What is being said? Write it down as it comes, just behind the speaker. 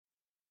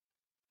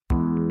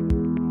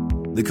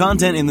The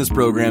content in this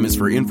program is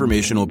for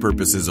informational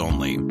purposes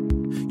only.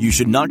 You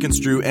should not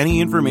construe any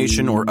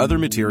information or other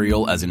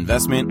material as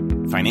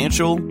investment,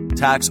 financial,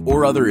 tax,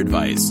 or other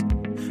advice.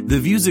 The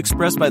views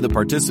expressed by the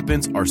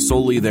participants are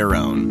solely their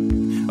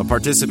own. A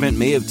participant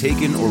may have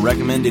taken or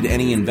recommended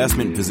any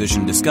investment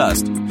position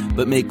discussed,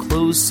 but may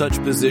close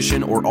such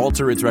position or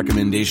alter its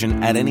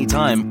recommendation at any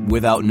time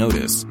without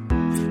notice.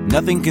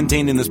 Nothing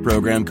contained in this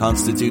program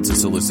constitutes a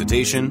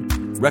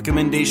solicitation,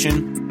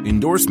 recommendation,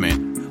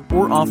 endorsement,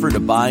 or offer to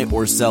buy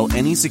or sell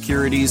any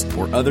securities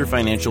or other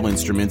financial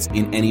instruments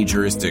in any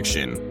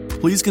jurisdiction.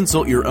 Please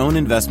consult your own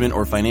investment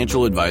or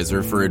financial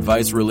advisor for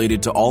advice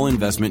related to all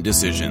investment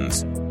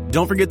decisions.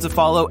 Don't forget to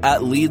follow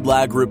at Lead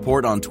Lag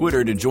Report on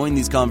Twitter to join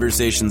these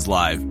conversations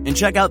live, and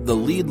check out the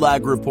Lead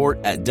Lag Report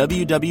at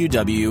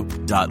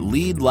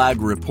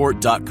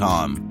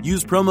www.leadlagreport.com.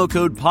 Use promo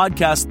code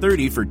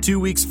podcast30 for 2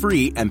 weeks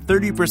free and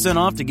 30%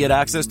 off to get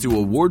access to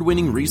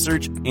award-winning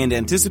research and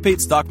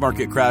anticipate stock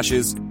market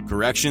crashes,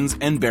 corrections,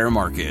 and bear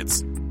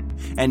markets.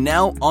 And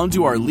now, on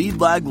to our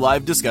Lead Lag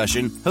Live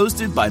discussion,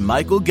 hosted by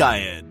Michael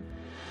Guyad.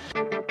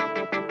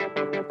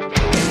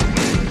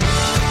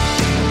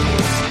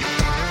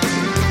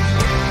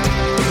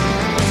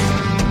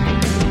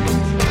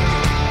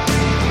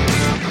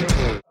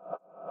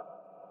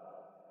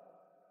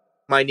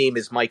 My name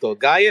is Michael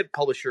Guyad,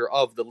 publisher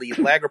of the Lead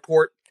Lag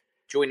Report.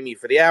 Joining me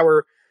for the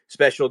hour,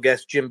 special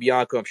guest Jim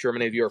Bianco. I'm sure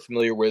many of you are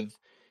familiar with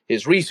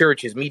his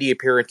research, his media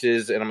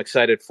appearances, and I'm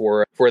excited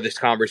for this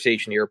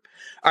conversation here.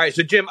 All right,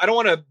 so Jim, I don't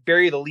want to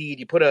bury the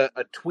lead. You put a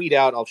tweet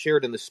out, I'll share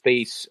it in the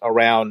space,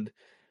 around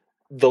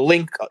the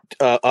link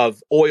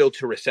of oil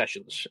to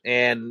recessions.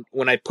 And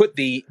when I put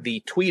the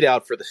tweet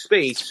out for the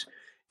space,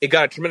 it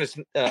got a tremendous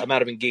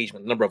amount of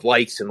engagement, number of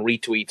likes and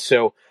retweets.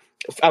 So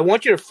I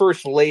want you to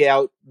first lay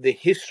out the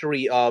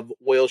history of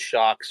oil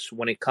shocks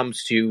when it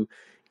comes to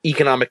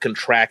economic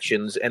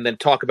contractions, and then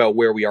talk about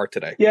where we are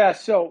today. Yeah,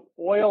 so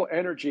oil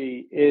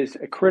energy is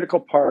a critical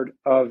part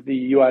of the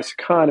U.S.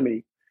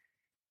 economy.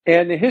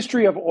 And the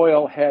history of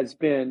oil has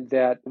been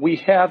that we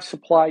have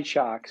supply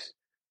shocks,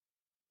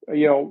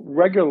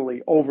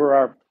 regularly over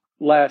our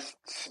last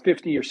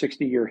 50 or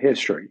 60-year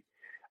history,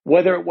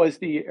 whether it was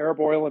the Arab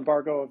oil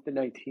embargo of the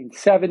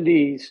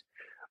 1970s,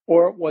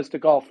 or it was the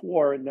Gulf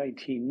War in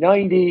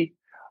 1990,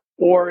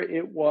 or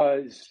it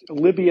was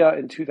Libya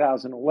in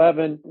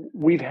 2011.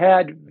 We've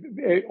had,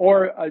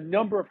 or a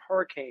number of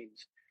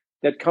hurricanes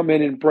that come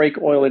in and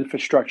break oil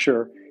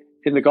infrastructure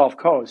in the Gulf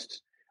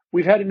coasts.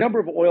 We've had a number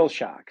of oil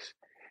shocks.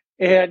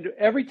 And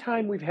every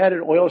time we've had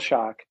an oil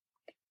shock,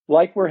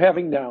 like we're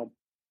having now,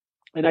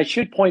 and I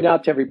should point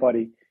out to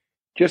everybody,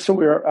 just so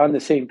we're on the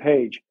same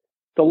page,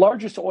 the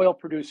largest oil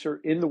producer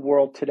in the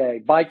world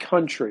today by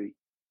country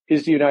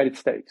is the United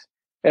States,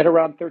 at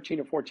around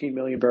 13 or 14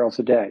 million barrels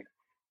a day.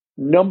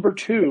 Number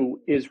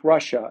two is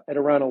Russia at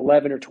around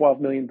 11 or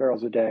 12 million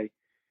barrels a day.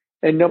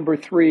 And number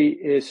three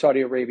is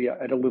Saudi Arabia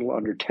at a little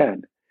under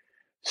 10.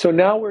 So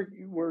now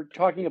we're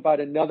talking about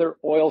another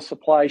oil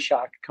supply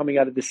shock coming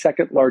out of the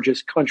second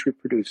largest country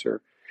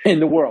producer in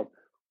the world.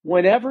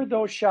 Whenever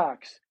those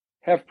shocks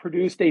have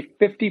produced a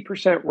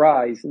 50%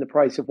 rise in the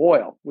price of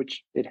oil,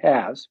 which it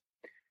has,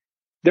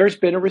 there's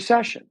been a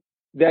recession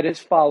that has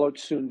followed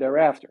soon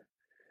thereafter.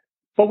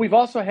 But we've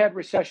also had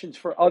recessions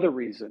for other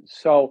reasons.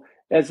 So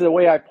as the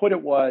way I put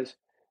it was,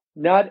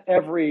 not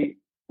every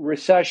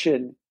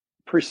recession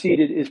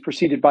is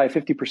preceded by a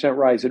 50%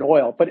 rise in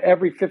oil, but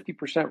every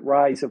 50%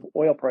 rise of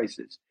oil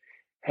prices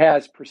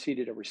has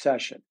preceded a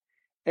recession.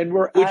 And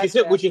which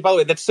is, by the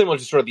way, that's similar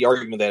to sort of the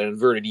argument that an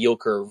inverted yield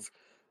curve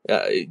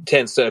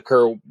tends to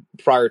occur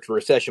prior to a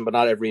recession, but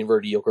not every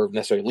inverted yield curve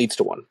necessarily leads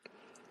to one.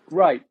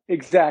 Right.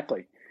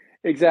 Exactly.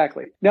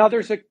 Now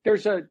there's a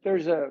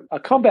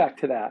comeback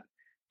to that.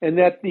 And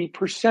that the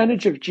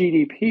percentage of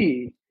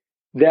GDP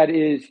that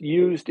is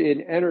used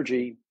in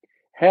energy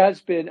has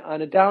been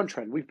on a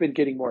downtrend. We've been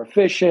getting more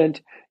efficient.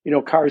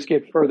 Cars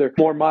get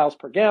more miles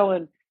per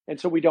gallon, and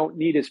so we don't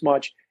need as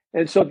much.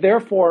 And so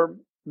therefore,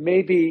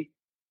 maybe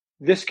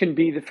this can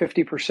be the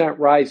 50%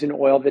 rise in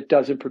oil that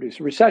doesn't produce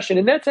a recession.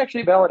 And that's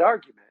actually a valid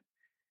argument.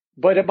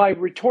 But my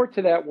retort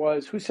to that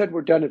was, who said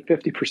we're done at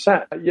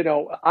 50%?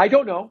 I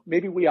don't know.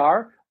 Maybe we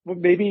are.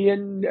 Maybe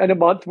in a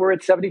month we're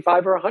at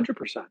 75 or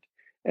 100%.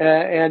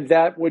 And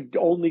that would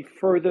only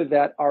further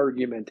that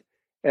argument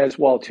as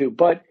well, too.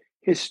 But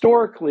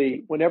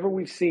historically, whenever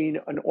we've seen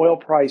an oil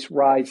price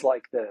rise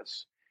like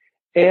this,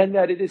 and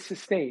that it is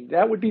sustained,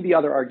 that would be the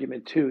other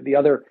argument, too, the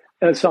other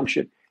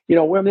assumption. When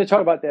I'm going to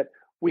talk about that,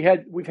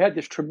 we've had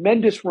this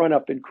tremendous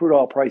run-up in crude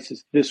oil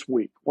prices this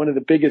week, one of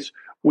the biggest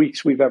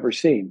weeks we've ever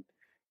seen.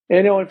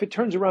 And if it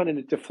turns around and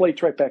it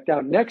deflates right back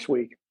down next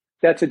week,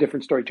 that's a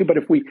different story, too. But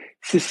if we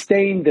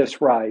sustain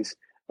this rise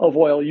of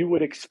oil, you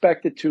would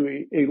expect it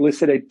to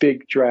elicit a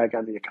big drag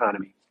on the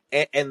economy.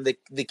 And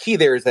the key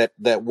there is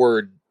that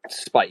word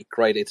spike,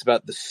 right? It's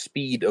about the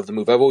speed of the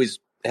move. I've always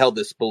held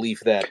this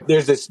belief that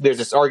there's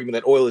this argument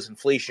that oil is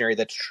inflationary.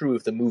 That's true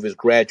if the move is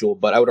gradual,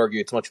 but I would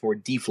argue it's much more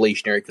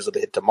deflationary because of the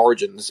hit to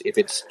margins if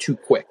it's too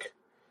quick.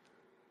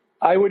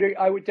 I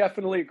would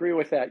definitely agree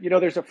with that.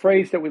 There's a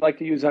phrase that we like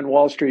to use on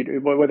Wall Street,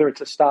 whether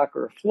it's a stock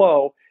or a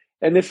flow,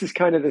 and this is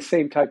kind of the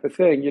same type of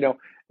thing.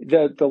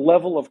 The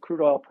level of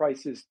crude oil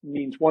prices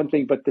means one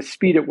thing, but the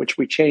speed at which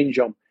we change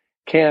them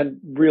can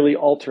really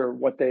alter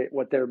what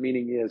their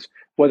meaning is,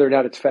 whether or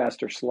not it's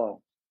fast or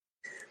slow.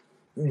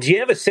 Do you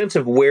have a sense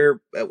of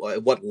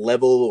at what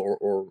level,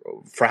 or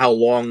for how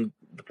long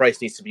the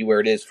price needs to be where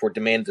it is for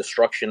demand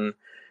destruction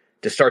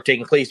to start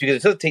taking place?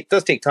 Because it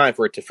does take time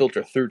for it to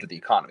filter through to the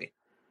economy.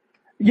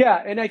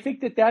 Yeah, and I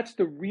think that that's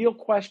the real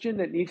question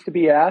that needs to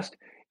be asked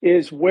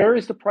is where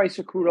is the price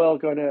of crude oil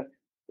going to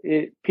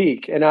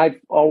peak? And I've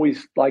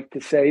always liked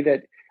to say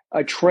that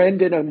a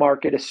trend in a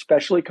market,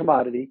 especially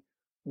commodity,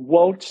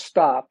 won't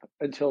stop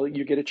until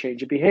you get a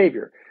change of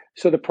behavior.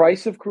 So the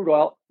price of crude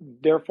oil,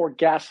 therefore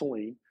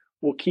gasoline,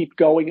 will keep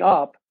going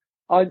up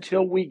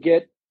until we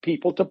get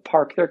people to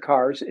park their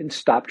cars and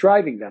stop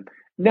driving them.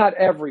 Not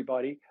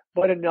everybody,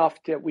 but enough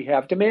that we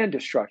have demand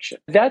destruction.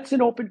 That's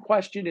an open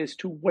question as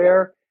to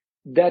where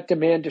that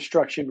demand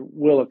destruction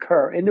will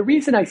occur. And the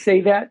reason I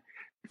say that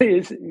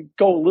is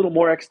go a little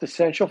more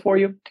existential for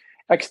you.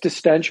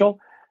 Existential.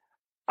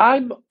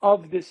 I'm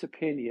of this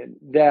opinion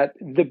that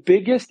the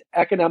biggest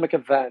economic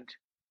event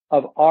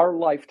of our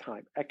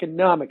lifetime,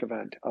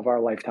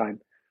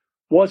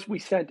 was we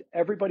sent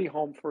everybody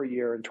home for a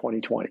year in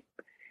 2020.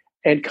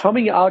 And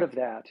coming out of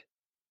that,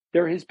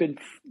 there has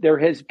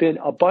been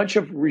a bunch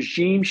of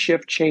regime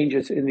shift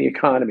changes in the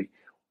economy.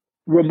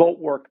 Remote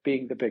work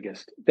being the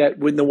biggest,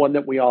 the one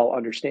that we all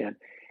understand.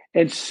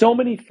 And so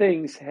many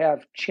things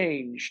have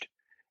changed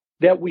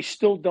that we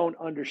still don't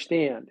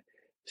understand.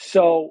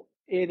 So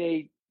in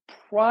a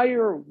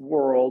prior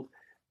world,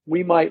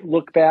 we might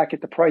look back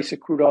at the price of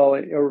crude oil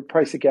or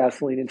price of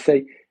gasoline and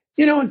say,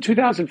 in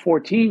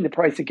 2014, the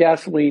price of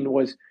gasoline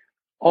was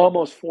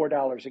almost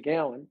 $4 a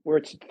gallon, where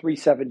it's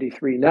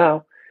 $3.73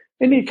 now.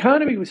 And the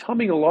economy was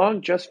humming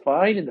along just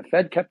fine, and the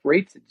Fed kept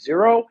rates at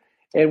zero,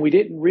 and we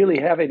didn't really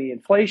have any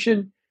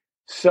inflation.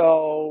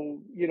 So,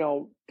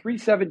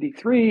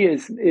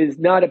 $3.73 is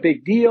not a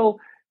big deal,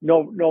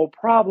 no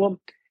problem.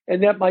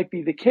 And that might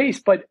be the case.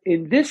 But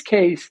in this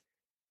case,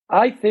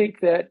 I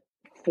think that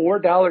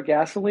 $4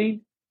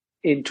 gasoline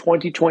in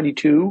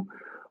 2022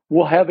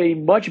 will have a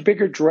much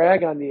bigger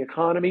drag on the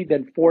economy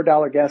than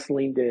 $4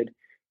 gasoline did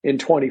in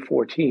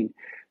 2014.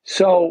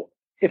 So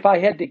if I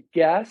had to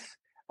guess,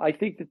 I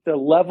think that the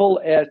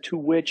level to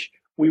which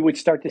we would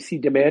start to see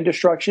demand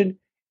destruction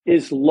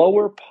is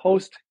lower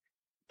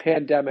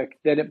post-pandemic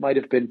than it might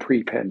have been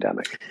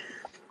pre-pandemic.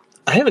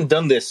 I haven't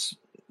done this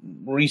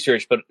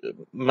research, but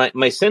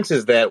my sense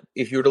is that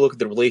if you were to look at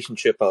the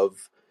relationship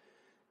of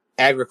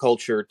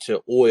agriculture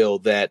to oil,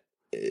 that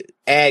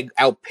ag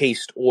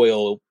outpaced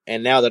oil,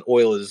 and now that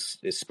oil is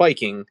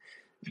spiking,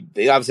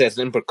 it obviously has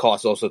an input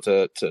cost also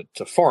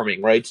to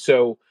farming, right?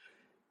 So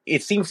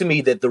it seems to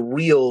me that the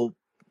real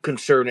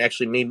concern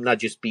actually may not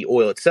just be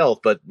oil itself,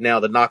 but now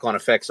the knock-on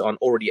effects on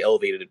already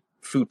elevated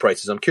food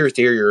prices. I'm curious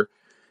to hear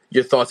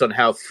your thoughts on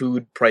how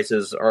food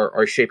prices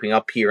are shaping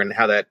up here and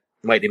how that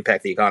might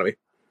impact the economy.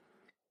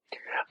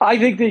 I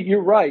think that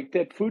you're right,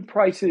 that food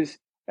prices,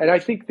 and I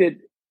think that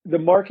the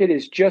market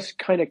is just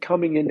kind of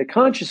coming into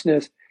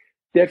consciousness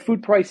that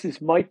food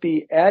prices might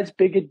be as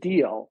big a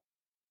deal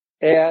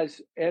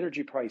as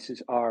energy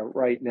prices are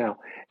right now.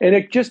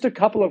 And just a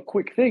couple of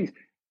quick things.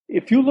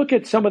 If you look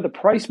at some of the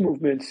price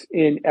movements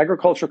in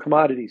agricultural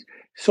commodities,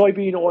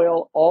 soybean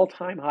oil,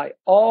 all-time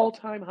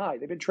high.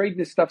 They've been trading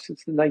this stuff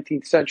since the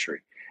 19th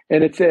century,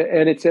 and it's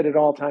at an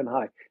all-time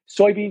high.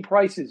 Soybean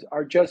prices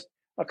are just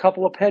a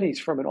couple of pennies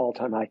from an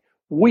all-time high.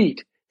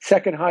 Wheat,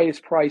 second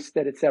highest price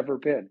that it's ever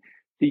been.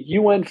 The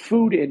UN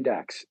Food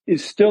Index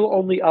is still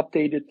only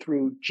updated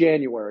through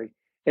January,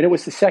 and it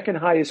was the second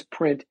highest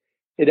print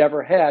it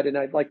ever had. And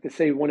I'd like to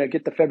say when I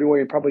get the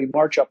February and probably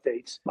March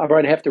updates, I'm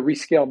going to have to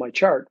rescale my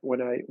chart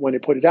when I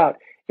put it out.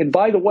 And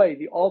by the way,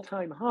 the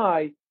all-time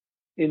high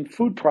in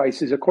food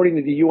prices, according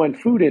to the UN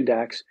Food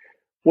Index,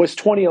 was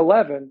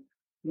 2011,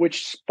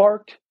 which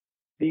sparked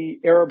the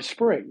Arab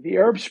Spring. The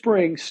Arab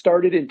Spring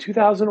started in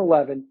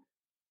 2011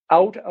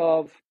 out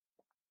of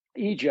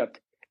Egypt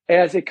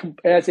as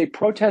a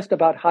protest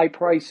about high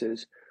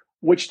prices,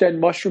 which then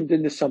mushroomed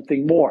into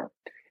something more.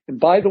 And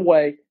by the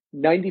way,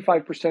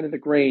 95% of the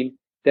grain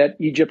that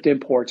Egypt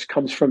imports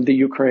comes from the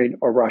Ukraine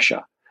or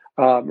Russia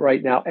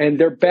right now. And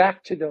they're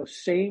back to those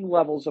same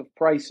levels of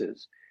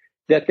prices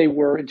that they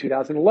were in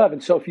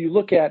 2011. So if you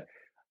look at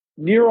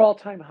near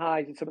all-time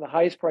highs and some of the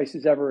highest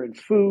prices ever in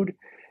food,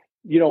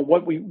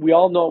 what we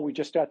all know, we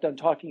just got done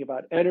talking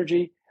about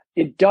energy,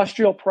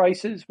 industrial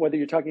prices, whether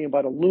you're talking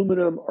about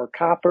aluminum or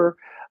copper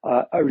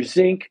or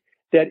zinc,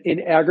 that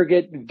in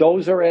aggregate,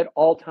 those are at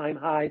all-time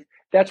highs.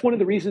 That's one of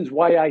the reasons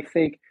why I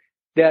think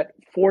that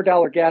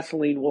 $4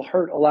 gasoline will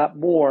hurt a lot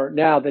more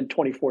now than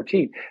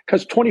 2014.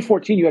 Because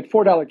 2014, you had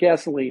 $4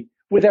 gasoline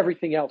with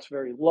everything else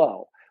very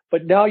low.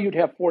 But now you'd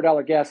have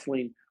 $4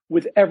 gasoline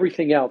with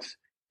everything else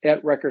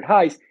at record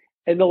highs.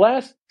 And the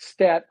last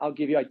stat I'll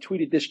give you, I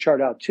tweeted this chart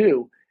out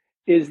too,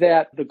 is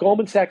that the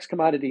Goldman Sachs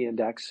Commodity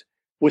Index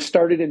was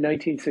started in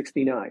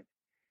 1969.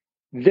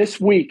 This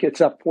week,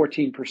 it's up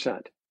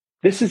 14%.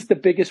 This is the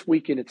biggest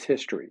week in its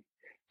history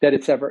that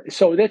it's ever.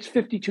 So that's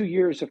 52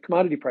 years of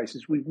commodity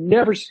prices. We've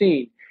never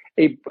seen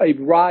a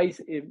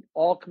rise in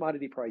all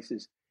commodity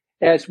prices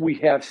as we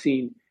have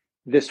seen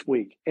this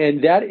week.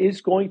 And that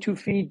is going to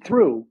feed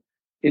through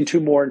into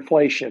more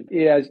inflation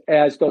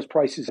as those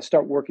prices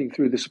start working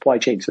through the supply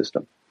chain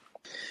system.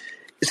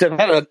 So I've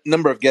had a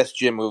number of guests,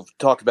 Jim, who've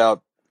talked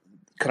about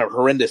kind of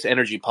horrendous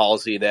energy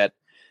policy that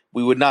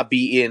we would not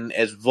be in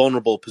as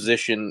vulnerable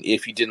position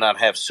if you did not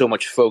have so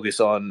much focus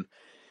on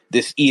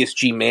this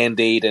ESG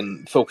mandate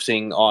and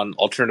focusing on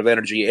alternative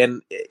energy.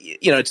 And,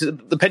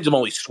 the pendulum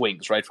always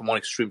swings, right, from one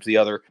extreme to the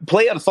other.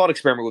 Play out a thought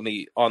experiment with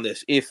me on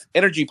this. If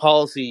energy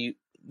policy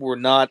were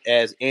not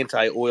as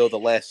anti-oil the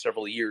last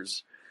several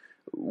years,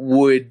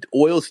 would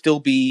oil still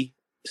be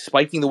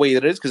spiking the way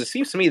that it is? Because it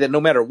seems to me that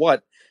no matter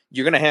what,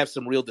 you're going to have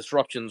some real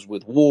disruptions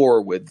with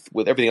war, with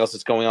everything else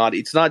that's going on.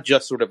 It's not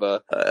just sort of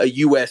a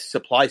U.S.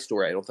 supply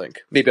story, I don't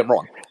think. Maybe I'm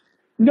wrong.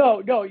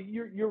 No,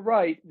 you're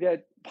right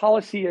that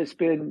policy has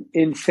been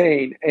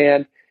insane.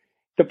 And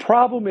the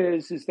problem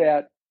is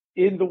that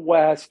in the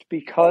West,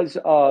 because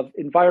of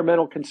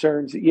environmental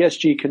concerns,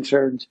 ESG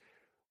concerns,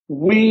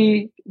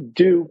 we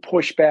do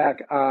push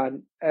back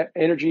on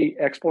energy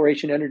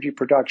exploration, energy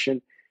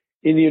production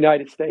in the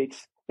United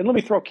States. And let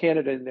me throw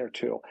Canada in there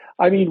too.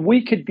 I mean,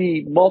 we could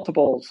be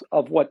multiples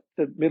of what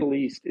the Middle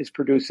East is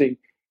producing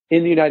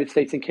in the United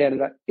States and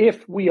Canada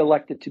if we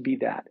elected to be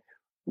that.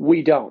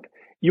 We don't.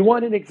 You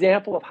want an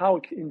example of how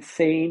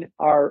insane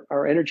our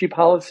energy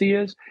policy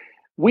is?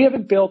 We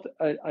haven't built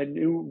a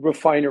new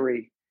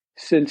refinery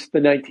since the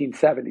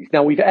 1970s.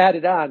 Now, we've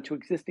added on to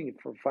existing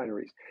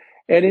refineries.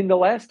 And in the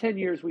last 10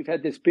 years, we've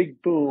had this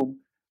big boom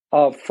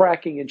of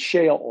fracking and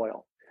shale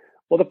oil.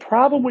 Well, the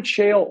problem with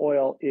shale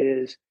oil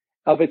is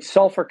of its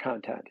sulfur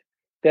content,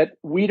 that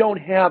we don't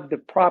have the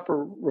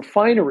proper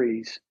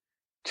refineries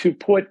to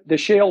put the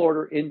shale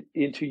oil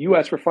into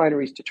U.S.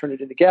 refineries to turn it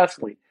into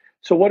gasoline.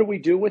 So what do we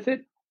do with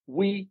it?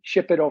 We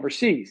ship it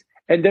overseas.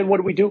 And then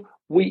what do?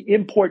 We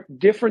import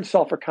different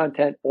sulfur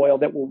content oil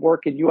that will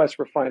work in U.S.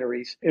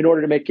 refineries in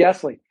order to make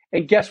gasoline.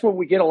 And guess where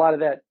we get a lot of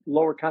that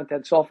lower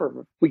content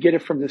sulfur? We get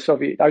it from the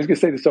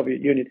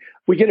Soviet Union.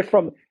 We get it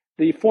from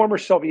the former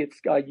Soviet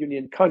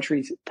Union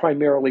countries,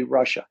 primarily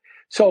Russia.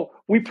 So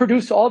we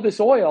produce all this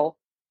oil,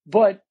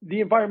 but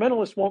the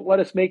environmentalists won't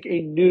let us make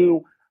a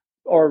new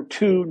or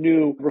two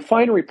new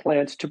refinery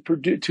plants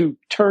to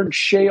turn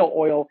shale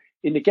oil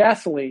into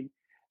gasoline.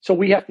 So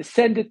we have to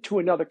send it to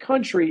another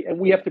country, and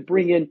we have to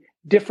bring in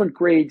different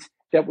grades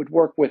that would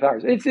work with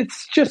ours.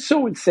 It's just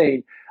so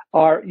insane.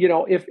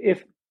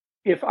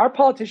 If our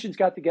politicians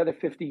got together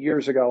 50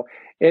 years ago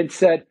and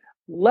said,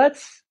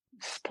 let's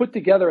put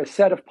together a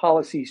set of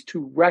policies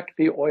to wreck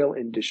the oil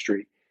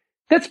industry,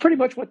 that's pretty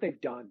much what they've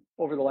done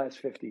over the last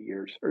 50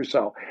 years or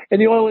so. And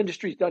the oil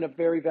industry's done a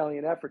very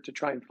valiant effort to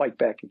try and fight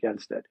back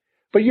against it.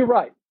 But you're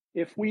right.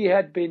 If we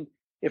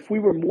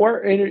were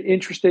more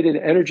interested in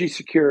energy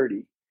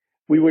security,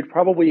 we would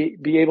probably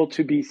be able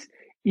to be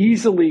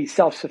easily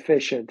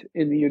self-sufficient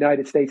in the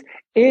United States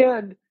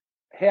and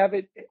have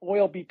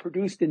oil be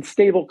produced in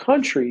stable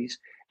countries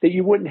that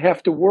you wouldn't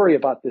have to worry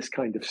about this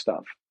kind of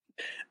stuff.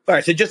 All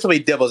right, so just to be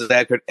devil's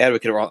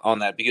advocate on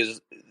that, because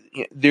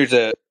there's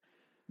a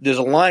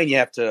line you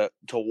have to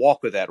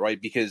walk with that,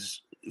 right?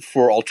 Because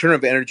for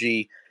alternative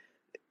energy,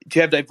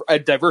 to have a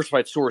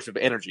diversified source of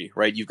energy,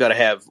 right, you've got to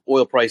have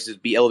oil prices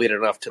be elevated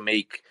enough to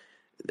make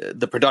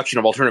the production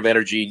of alternative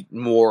energy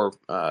more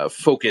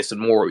focused and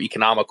more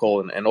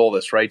economical and all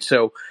this, right?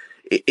 So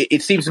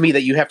it seems to me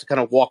that you have to kind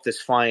of walk this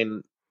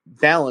fine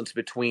balance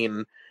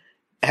between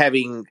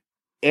having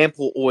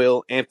ample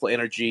oil, ample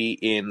energy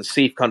in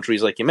safe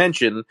countries like you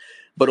mentioned,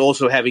 but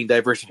also having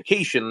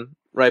diversification,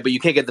 right? But you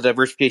can't get the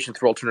diversification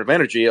through alternative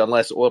energy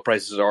unless oil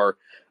prices are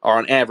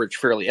on average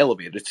fairly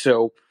elevated.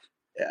 So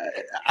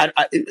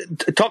I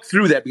talk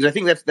through that, because I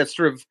think that's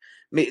sort of,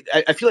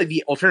 I feel like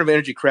the alternative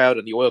energy crowd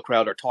and the oil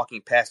crowd are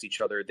talking past each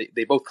other.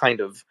 They both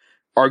kind of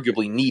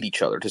arguably need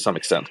each other to some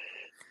extent.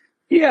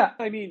 Yeah,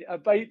 I mean,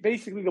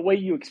 basically the way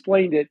you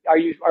explained it,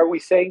 are we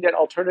saying that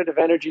alternative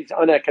energy is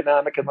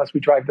uneconomic unless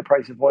we drive the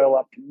price of oil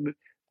up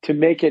to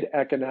make it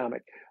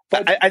economic?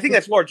 But I think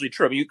that's largely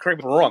true. I mean, you correct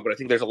me if I'm wrong, but I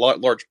think there's a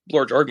large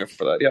argument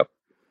for that. Yeah.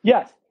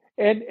 Yes,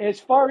 and as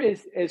far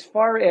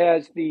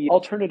as the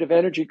alternative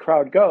energy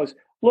crowd goes,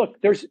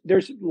 look, there's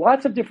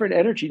lots of different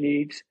energy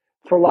needs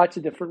for lots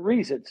of different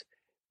reasons.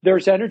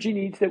 There's energy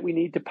needs that we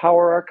need to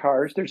power our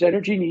cars. There's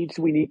energy needs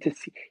we need to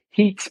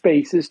heat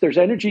spaces. There's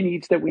energy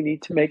needs that we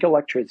need to make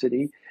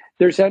electricity.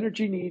 There's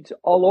energy needs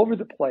all over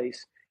the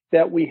place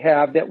that we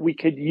have that we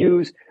could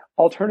use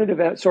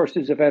alternative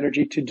sources of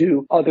energy to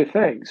do other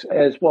things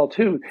as well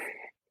too.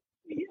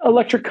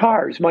 Electric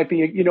cars might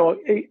be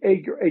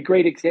a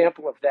great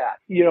example of that.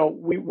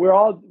 We're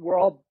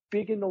all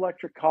big in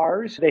electric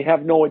cars. They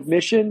have no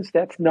emissions.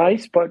 That's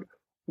nice, but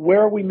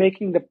where are we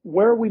making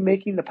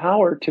the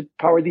power to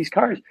power these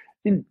cars?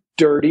 In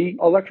dirty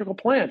electrical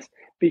plants,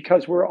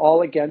 because we're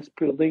all against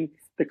building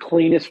the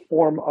cleanest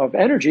form of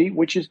energy,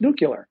 which is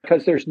nuclear,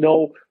 because there's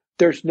no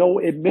there's no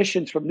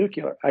emissions from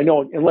nuclear. I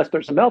know unless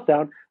there's a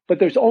meltdown, but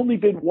there's only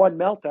been one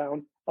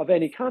meltdown of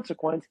any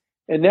consequence,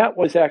 and that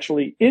was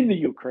actually in the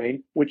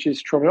Ukraine, which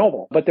is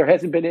Chernobyl. But there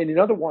hasn't been any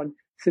other one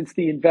since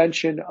the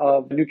invention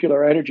of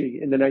nuclear energy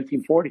in the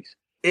 1940s.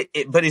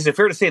 But is it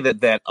fair to say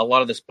that a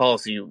lot of this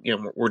policy,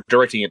 we're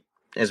directing it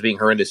as being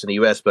horrendous in the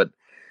U.S., but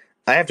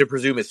I have to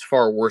presume it's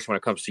far worse when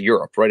it comes to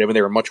Europe, right? I mean,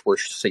 they're in much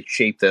worse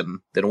shape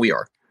than we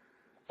are.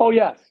 Oh,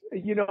 yes.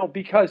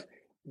 Because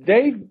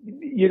they've,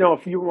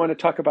 if you want to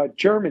talk about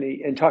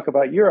Germany and talk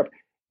about Europe,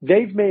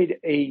 they've made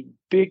a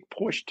big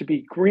push to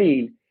be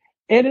green.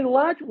 And in a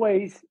lot of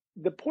ways,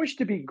 the push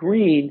to be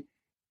green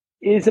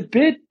is a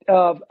bit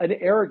of an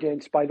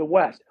arrogance by the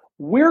West.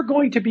 We're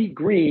going to be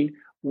green.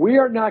 We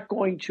are not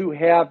going to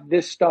have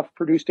this stuff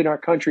produced in our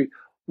country.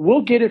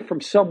 We'll get it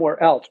from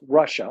somewhere else,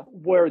 Russia,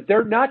 where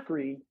they're not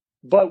green,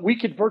 but we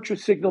could virtue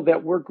signal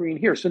that we're green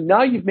here. So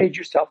now you've made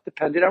yourself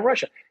dependent on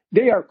Russia.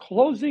 They are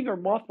closing or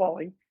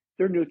mothballing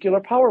their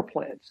nuclear power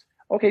plants.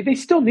 Okay, they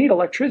still need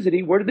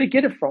electricity. Where do they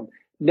get it from?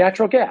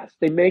 Natural gas.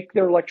 They make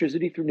their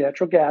electricity through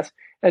natural gas,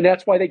 and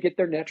that's why they get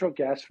their natural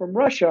gas from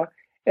Russia.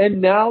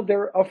 And now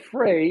they're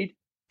afraid,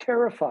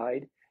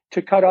 terrified,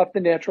 to cut off the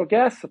natural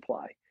gas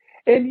supply.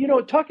 And,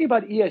 talking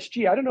about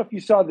ESG, I don't know if you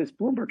saw this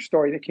Bloomberg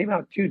story that came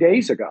out 2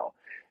 days ago,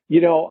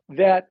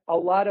 that a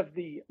lot of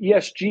the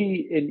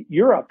ESG in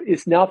Europe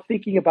is now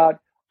thinking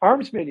about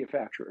arms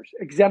manufacturers,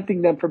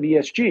 exempting them from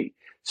ESG.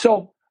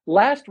 So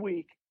last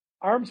week,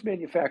 arms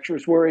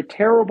manufacturers were a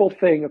terrible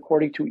thing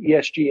according to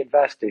ESG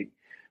investing.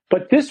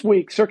 But this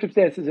week,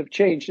 circumstances have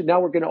changed, and now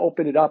we're going to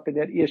open it up, and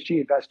that ESG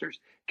investors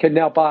can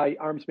now buy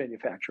arms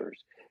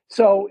manufacturers.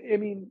 So, I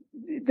mean,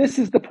 this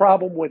is the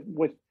problem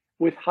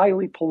with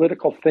highly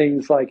political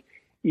things like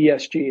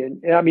ESG.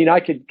 And I mean,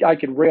 I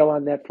could rail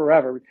on that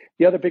forever.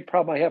 The other big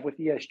problem I have with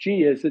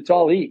ESG is it's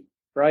all E,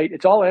 right?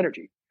 It's all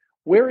energy.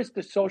 Where is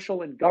the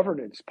social and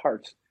governance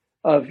parts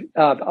of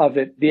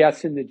it, the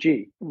S and the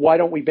G? Why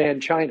don't we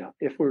ban China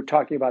if we're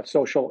talking about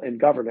social and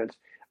governance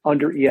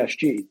under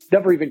ESG?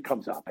 Never even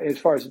comes up as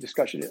far as the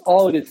discussion.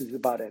 All it is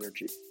about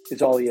energy.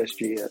 It's all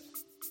ESG is.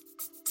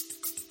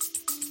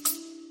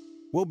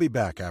 We'll be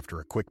back after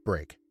a quick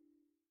break.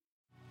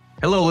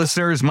 Hello,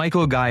 listeners.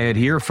 Michael Guyot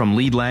here from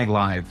Lead Lag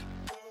Live.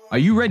 Are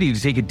you ready to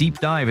take a deep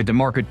dive into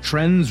market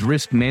trends,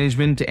 risk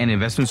management, and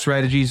investment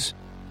strategies?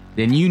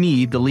 Then you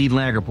need the Lead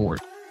Lag Report.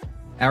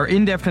 Our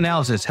in-depth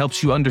analysis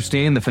helps you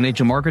understand the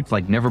financial markets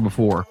like never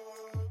before.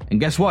 And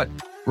guess what?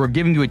 We're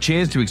giving you a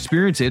chance to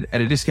experience it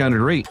at a discounted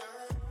rate.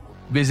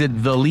 Visit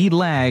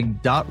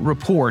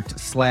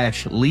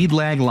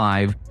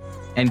theleadlag.report/leadlaglive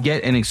and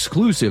get an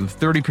exclusive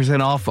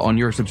 30% off on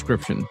your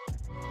subscription.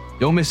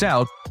 Don't miss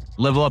out.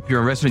 Level up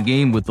your investment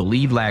game with the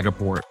Lead Lag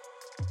Report.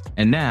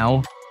 And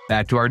now,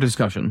 back to our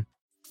discussion.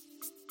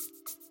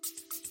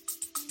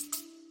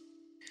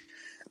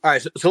 All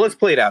right, so let's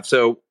play it out.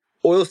 So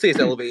oil stays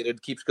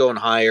elevated, keeps going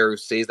higher,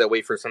 stays that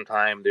way for some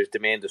time. There's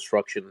demand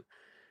destruction.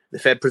 The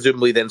Fed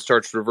presumably then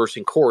starts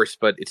reversing course,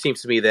 but it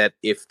seems to me that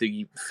if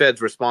the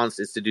Fed's response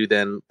is to do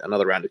then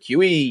another round of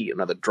QE,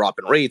 another drop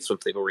in rates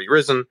once they've already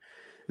risen,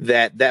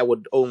 that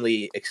would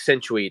only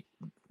accentuate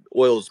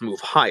oil's move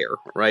higher,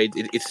 right?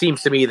 It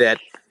seems to me that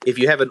if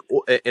you have an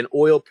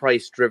oil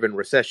price-driven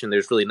recession,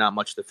 there's really not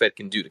much the Fed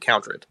can do to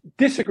counter it.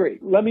 Disagree.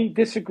 Let me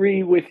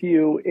disagree with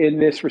you in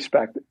this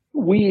respect.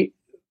 We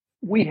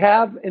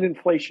have an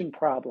inflation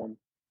problem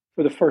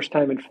for the first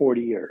time in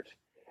 40 years.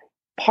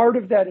 Part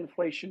of that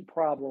inflation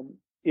problem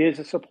is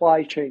a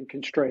supply chain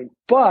constraint,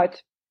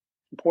 but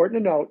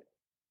important to note,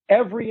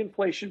 every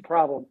inflation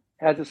problem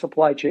has a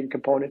supply chain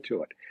component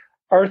to it.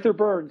 Arthur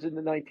Burns in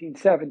the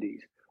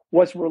 1970s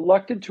was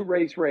reluctant to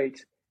raise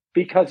rates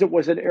because it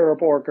was an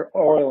Arab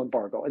oil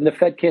embargo, and the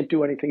Fed can't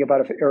do anything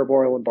about an Arab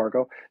oil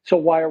embargo, so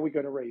why are we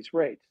going to raise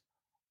rates?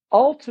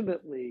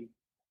 Ultimately,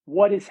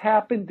 what has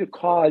happened to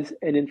cause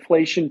an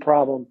inflation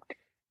problem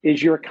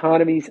is your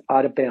economy's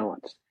out of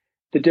balance.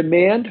 The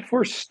demand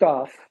for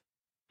stuff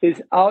is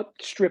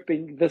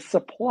outstripping the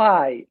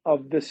supply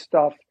of the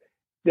stuff,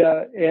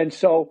 and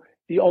so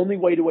the only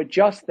way to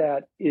adjust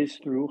that is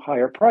through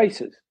higher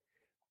prices.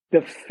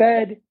 The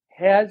Fed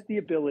has the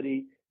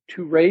ability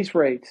to raise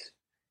rates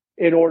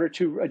in order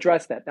to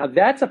address that. Now,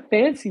 that's a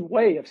fancy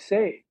way of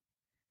saying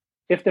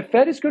if the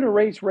Fed is going to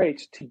raise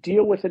rates to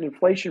deal with an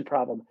inflation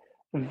problem,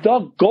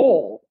 the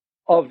goal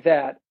of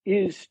that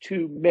is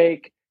to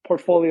make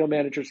portfolio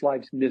managers'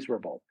 lives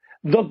miserable.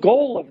 The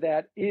goal of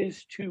that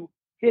is to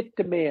hit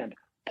demand,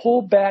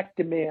 pull back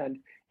demand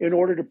in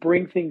order to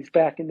bring things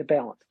back into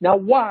balance. Now,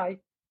 why?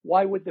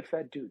 Why would the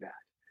Fed do that?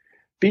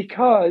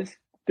 Because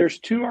there's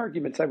two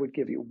arguments I would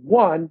give you.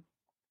 One,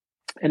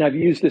 and I've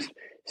used this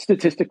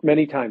statistic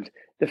many times,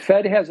 the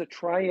Fed has a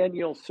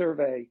triennial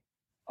survey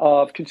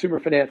of consumer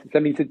finances.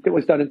 That means it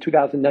was done in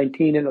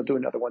 2019, and they'll do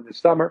another one this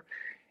summer.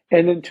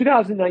 And in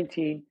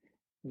 2019,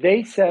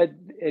 they said,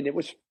 and it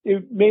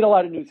made a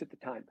lot of news at the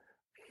time,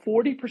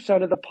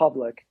 40% of the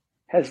public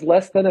has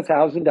less than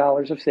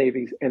 $1,000 of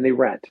savings and they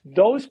rent.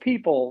 Those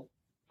people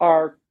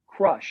are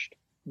crushed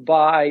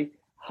by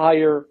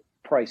higher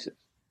prices.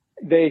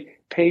 They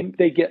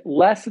get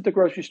less at the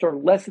grocery store,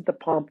 less at the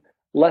pump,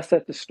 less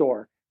at the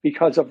store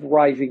because of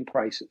rising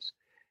prices.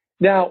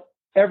 Now,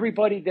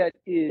 everybody that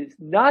is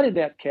not in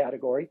that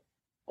category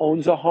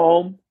owns a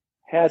home,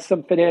 has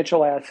some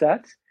financial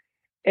assets,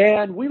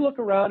 and we look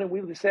around and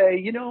we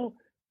say,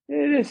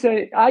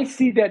 I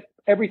see that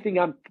everything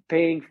I'm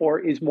paying for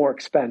is more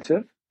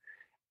expensive,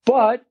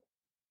 but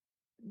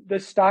the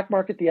stock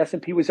market, the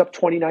S&P was up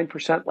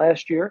 29%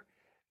 last year.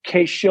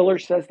 Case-Shiller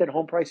says that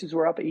home prices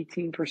were up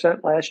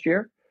 18% last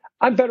year.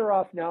 I'm better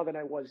off now than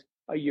I was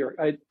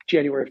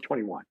January of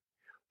 21.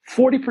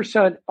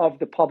 40% of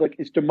the public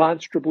is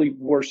demonstrably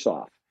worse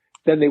off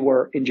than they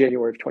were in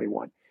January of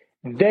 21.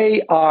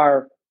 They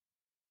are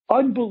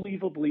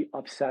unbelievably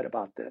upset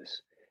about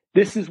this.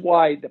 This is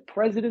why the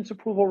president's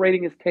approval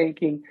rating is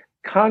tanking,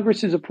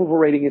 Congress's approval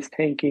rating is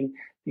tanking,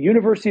 the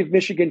University of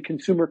Michigan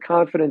consumer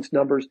confidence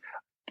numbers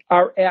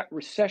are at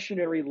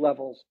recessionary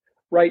levels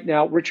right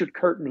now. Richard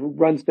Curtin, who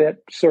runs that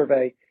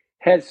survey,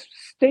 has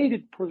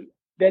stated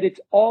that it's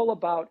all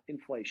about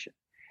inflation.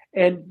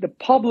 And the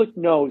public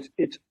knows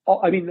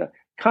the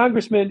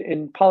congressmen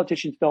and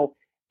politicians know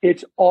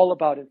it's all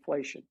about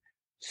inflation.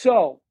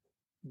 So,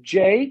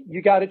 Jay,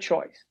 you got a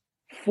choice.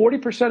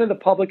 40% of the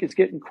public is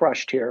getting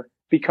crushed here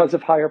because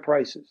of higher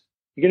prices.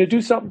 You're going to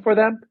do something for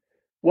them?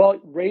 Well,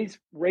 raise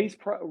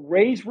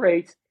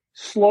rates,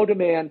 slow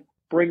demand,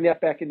 bring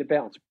that back into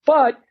balance.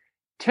 But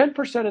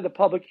 10% of the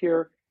public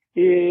here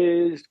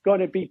is going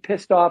to be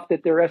pissed off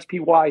that their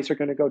SPYs are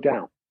going to go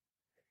down.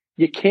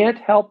 You can't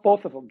help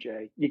both of them,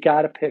 Jay. You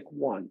got to pick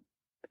one.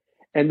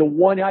 And the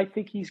one I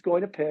think he's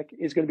going to pick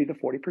is going to be the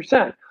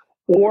 40%.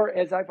 Or,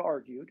 as I've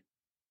argued,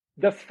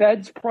 the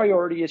Fed's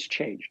priority has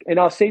changed. And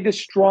I'll say this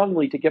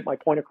strongly to get my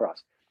point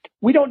across.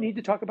 We don't need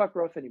to talk about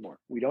growth anymore.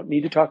 We don't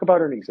need to talk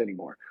about earnings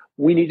anymore.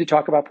 We need to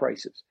talk about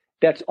prices.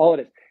 That's all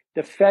it is.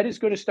 The Fed is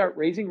going to start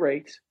raising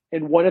rates.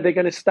 And when are they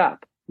going to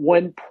stop?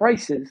 When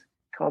prices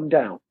come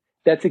down.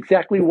 That's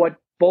exactly what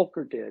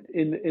Volcker did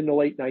in the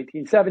late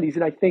 1970s.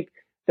 And I think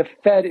the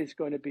Fed is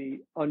going to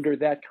be under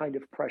that kind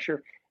of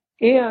pressure.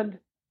 And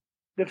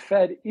the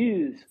Fed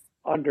is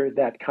under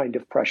that kind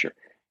of pressure.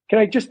 Can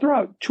I just throw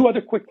out two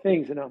other quick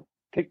things, and I'll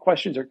take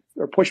questions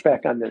or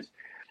pushback on this.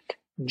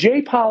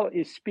 Jay Powell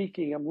is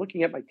speaking. I'm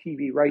looking at my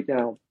TV right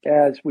now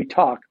as we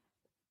talk.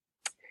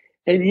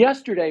 And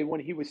yesterday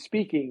when he was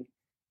speaking,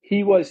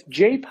 he was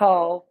Jay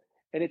Powell,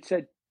 and it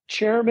said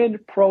Chairman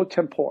pro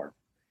tempore.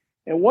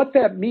 And what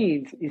that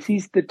means is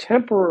he's the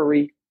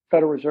temporary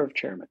Federal Reserve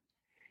Chairman.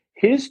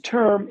 His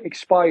term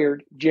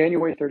expired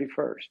January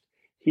 31st.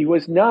 He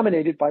was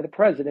nominated by the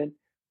president,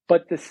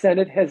 but the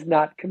Senate has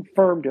not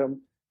confirmed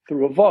him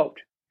through a vote.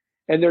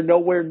 And they're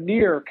nowhere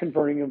near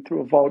converting him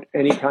through a vote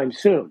anytime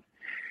soon.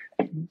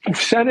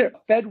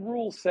 Fed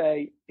rules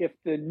say if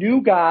the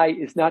new guy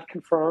is not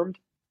confirmed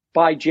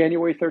by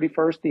January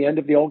 31st, the end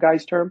of the old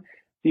guy's term,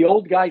 the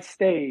old guy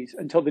stays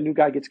until the new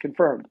guy gets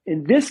confirmed.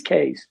 In this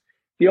case,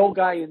 the old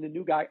guy and the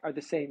new guy are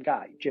the same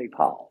guy, Jay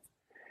Powell.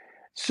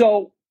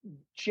 So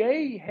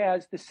Jay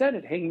has the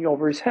Senate hanging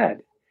over his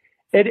head.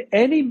 At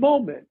any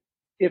moment,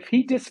 if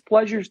he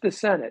displeasures the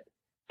Senate,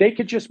 they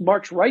could just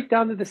march right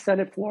down to the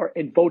Senate floor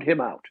and vote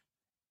him out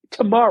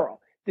tomorrow,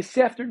 this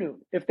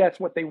afternoon, if that's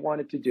what they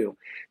wanted to do.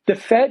 The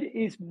Fed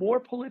is more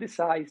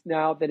politicized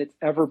now than it's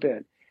ever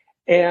been.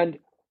 And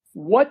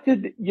what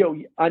did,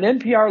 on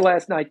NPR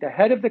last night, the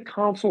head of the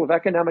Council of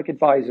Economic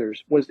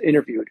Advisors was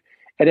interviewed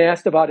and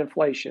asked about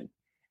inflation.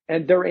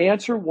 And their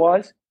answer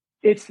was,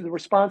 it's the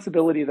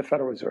responsibility of the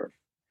Federal Reserve.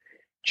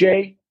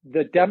 Jay,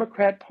 the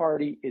Democrat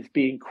Party is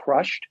being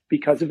crushed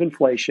because of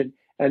inflation,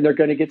 and they're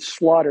going to get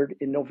slaughtered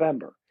in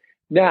November.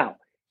 Now,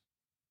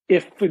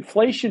 if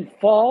inflation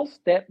falls,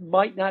 that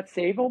might not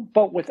save them,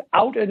 but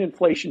without an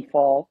inflation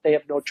fall, they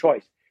have no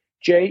choice.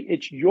 Jay,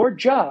 it's your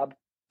job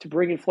to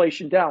bring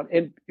inflation down.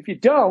 And if you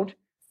don't,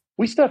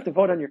 we still have to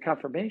vote on your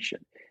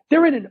confirmation.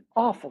 They're in an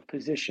awful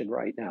position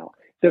right now,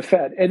 the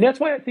Fed. And that's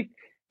why I think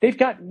they've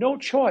got no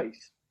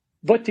choice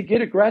but to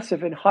get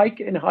aggressive and hike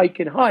and hike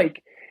and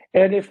hike.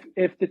 And if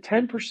the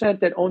 10%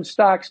 that own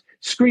stocks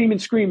scream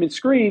and scream and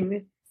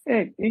scream,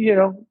 hey,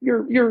 you're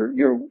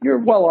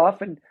well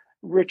off and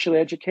richly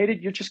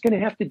educated, you're just going to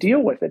have to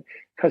deal with it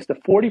because the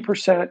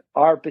 40%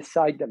 are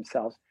beside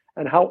themselves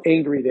and how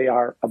angry they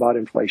are about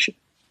inflation.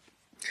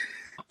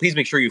 Please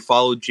make sure you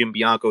follow Jim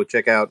Bianco,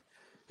 check out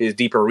his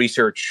deeper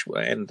research,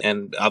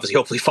 and obviously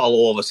hopefully follow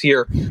all of us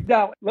here.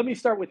 Now, let me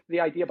start with the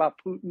idea about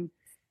Putin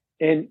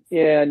and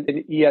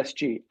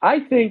ESG.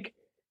 I think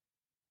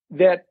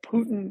that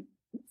Putin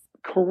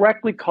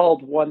correctly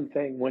called one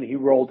thing when he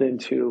rolled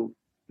into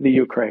the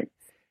Ukraine,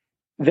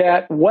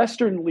 that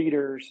Western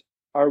leaders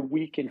are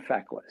weak and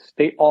feckless.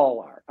 They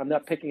all are. I'm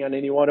not picking on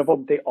any one of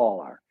them. They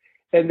all are.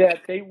 And that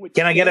they would...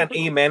 Can I get an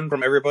amen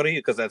from everybody?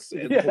 Because that's...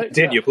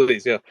 Continue,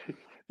 please. Yeah.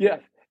 Yeah.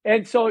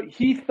 And so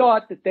he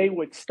thought that they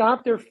would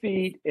stomp their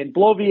feet and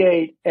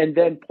bloviate and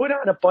then put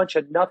on a bunch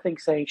of nothing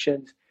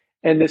sanctions,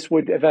 and this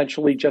would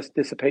eventually just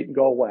dissipate and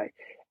go away.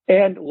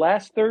 And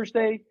last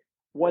Thursday,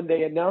 when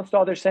they announced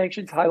all their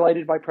sanctions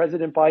highlighted by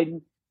President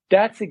Biden,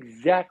 that's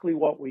exactly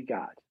what we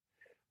got.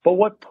 But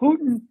what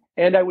Putin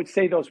and I would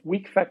say those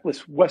weak,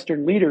 feckless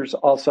Western leaders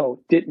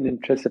also didn't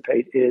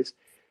anticipate is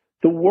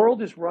the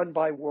world is run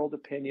by world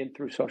opinion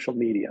through social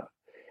media.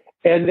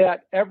 And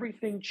that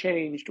everything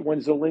changed when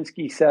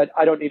Zelensky said,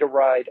 I don't need a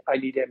ride, I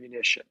need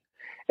ammunition.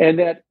 And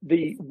that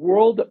the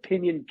world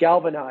opinion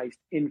galvanized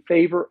in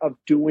favor of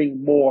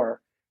doing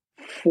more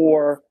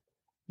for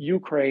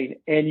Ukraine.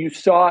 And you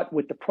saw it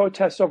with the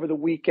protests over the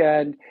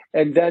weekend,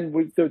 and then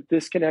with the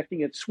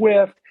disconnecting at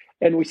SWIFT,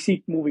 and we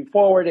see moving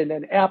forward. And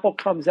then Apple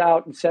comes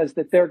out and says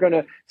that they're going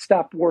to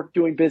stop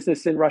doing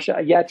business in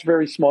Russia. Yeah, it's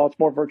very small. It's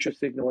more virtue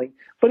signaling,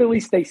 but at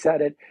least they said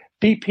it.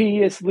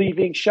 BP is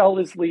leaving. Shell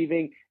is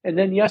leaving. And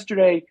then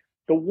yesterday,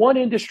 the one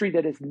industry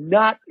that is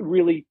not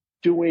really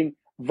doing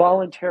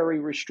voluntary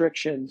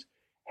restrictions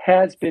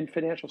has been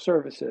financial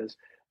services.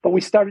 But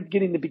we started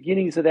getting the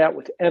beginnings of that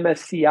with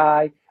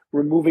MSCI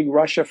removing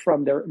Russia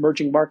from their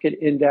emerging market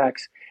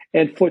index,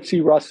 and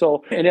FTSE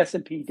Russell and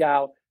S&P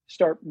Dow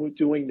start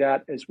doing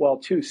that as well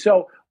too.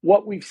 So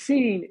what we've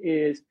seen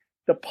is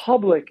the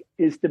public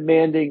is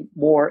demanding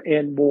more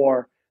and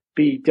more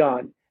be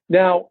done.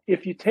 Now,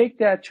 if you take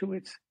that to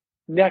its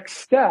next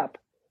step,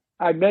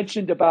 I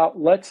mentioned about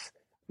let's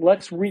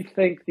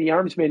rethink the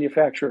arms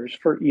manufacturers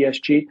for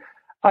ESG.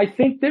 I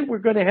think that we're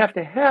going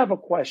to have a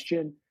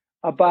question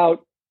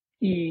about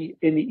E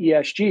in the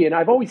ESG. And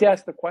I've always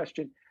asked the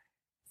question,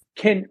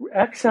 can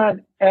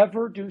Exxon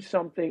ever do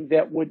something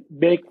that would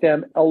make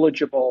them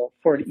eligible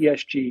for an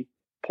ESG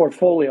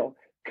portfolio?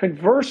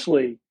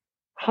 Conversely,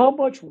 how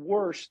much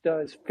worse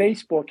does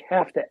Facebook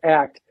have to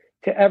act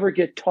to ever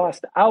get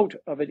tossed out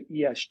of an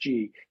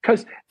ESG?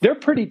 Because they're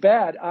pretty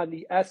bad on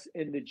the S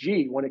and the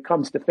G when it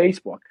comes to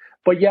Facebook.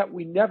 But yet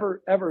we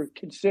never, ever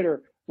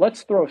consider,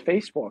 let's throw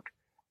Facebook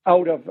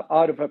out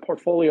of a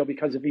portfolio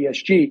because of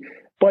ESG.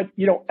 But,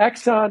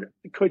 Exxon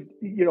could,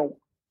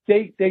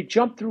 they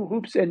jump through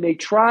hoops and they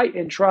try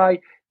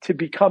to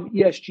become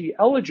ESG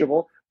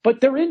eligible,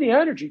 but they're in the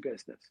energy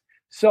business.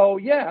 So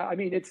yeah, I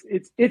mean,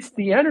 it's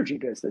the energy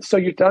business. So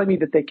you're telling me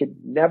that they could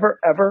never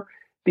ever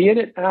be in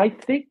it? And I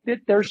think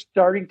that they're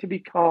starting to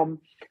become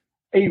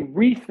a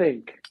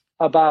rethink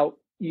about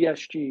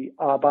ESG,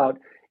 about,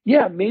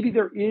 maybe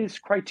there is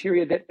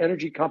criteria that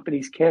energy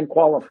companies can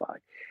qualify.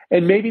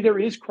 And maybe there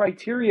is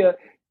criteria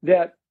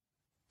that,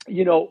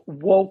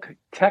 woke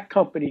tech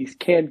companies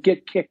can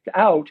get kicked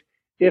out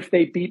if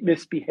they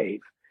misbehave.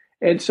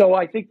 And so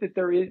I think that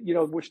there is,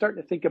 we're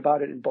starting to think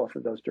about it in both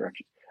of those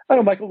directions. I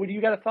don't know, Michael,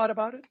 you got a thought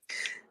about it?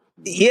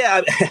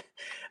 Yeah,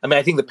 I mean,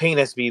 I think the pain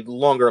has to be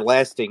longer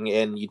lasting,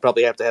 and you'd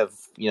probably have to have,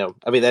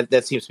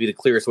 that seems to be the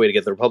clearest way to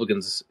get the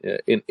Republicans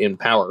in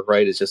power,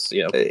 right? It's just,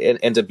 it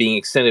ends up being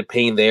extended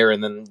pain there,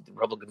 and then the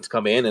Republicans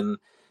come in and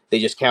they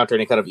just counter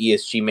any kind of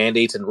ESG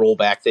mandates and roll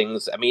back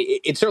things. I mean,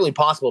 it's certainly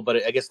possible,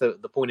 but I guess the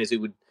point is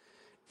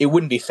it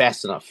wouldn't be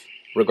fast enough,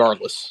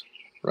 regardless,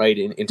 right?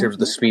 In terms of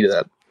the speed of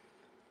that.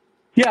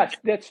 Yes,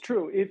 that's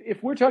true.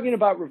 If we're talking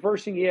about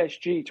reversing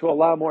ESG to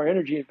allow more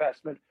energy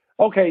investment,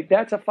 okay,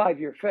 that's a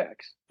 5-year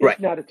fix. It's right.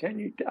 Not a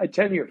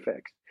 10-year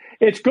fix.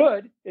 It's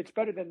good. It's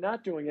better than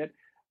not doing it.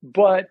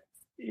 But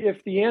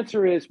if the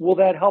answer is, will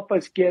that help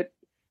us get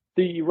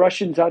the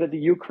Russians out of the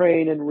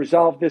Ukraine and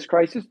resolve this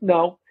crisis?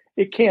 No,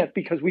 it can't,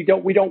 because we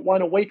don't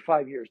want to wait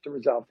 5 years to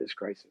resolve this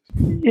crisis.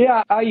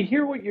 Yeah, I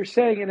hear what you're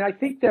saying, and I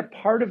think that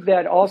part of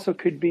that also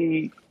could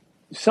be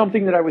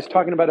something that I was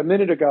talking about a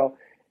minute ago,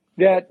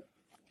 that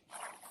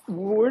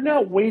we're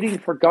not waiting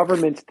for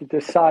governments to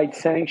decide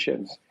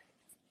sanctions.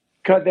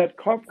 That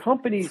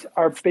companies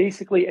are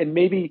basically, and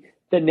maybe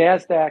the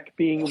NASDAQ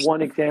being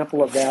one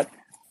example of that,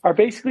 are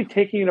basically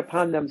taking it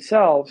upon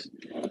themselves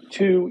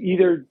to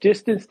either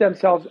distance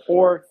themselves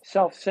or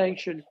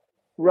self-sanction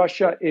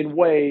Russia in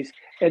ways.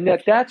 And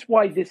that's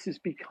why this is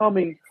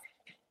becoming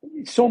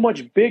so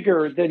much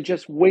bigger than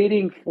just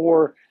waiting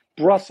for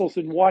Brussels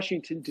and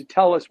Washington to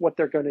tell us what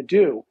they're going to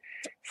do.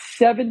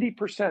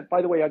 70%,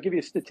 by the way, I'll give you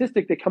a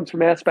statistic that comes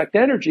from Aspect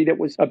Energy that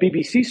was a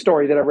BBC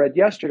story that I read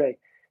yesterday.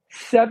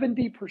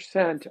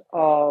 70%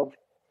 of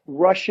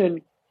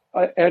Russian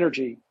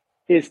energy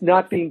is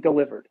not being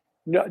delivered.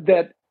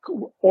 That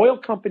oil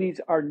companies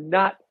are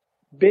not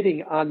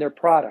bidding on their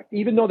product,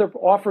 even though they're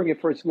offering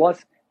it for as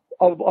less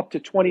of up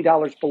to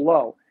 $20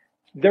 below.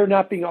 They're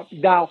not being up.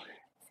 Now,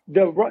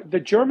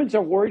 the Germans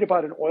are worried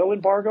about an oil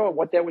embargo and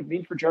what that would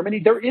mean for Germany.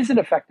 There is an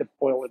effective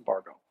oil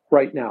embargo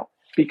right now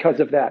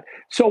because of that.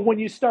 So when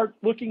you start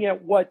looking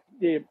at what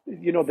the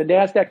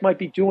NASDAQ might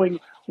be doing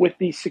with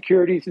these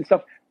securities and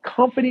stuff,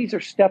 companies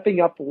are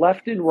stepping up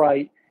left and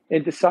right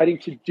and deciding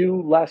to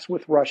do less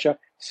with Russia,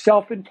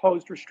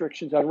 self-imposed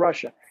restrictions on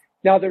Russia.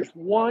 Now, there's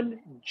one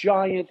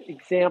giant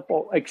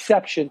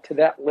exception to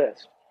that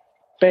list: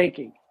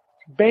 banking.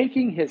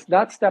 Banking has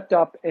not stepped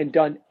up and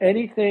done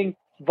anything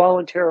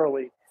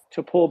voluntarily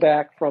to pull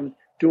back from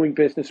doing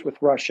business with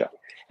Russia.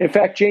 In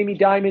fact, Jamie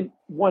Dimon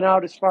went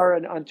out as far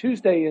on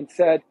Tuesday and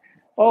said,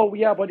 oh,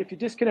 yeah, but if you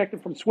disconnect them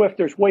from SWIFT,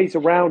 there's ways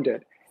around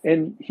it.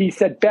 And he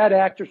said bad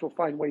actors will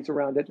find ways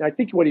around it. And I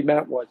think what he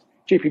meant was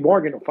JP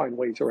Morgan will find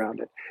ways around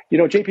it.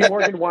 JP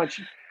Morgan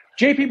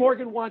JP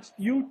Morgan wants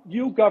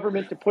you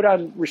government to put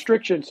on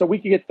restrictions so we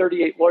can get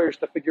 38 lawyers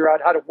to figure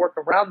out how to work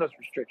around those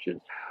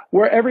restrictions,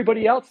 where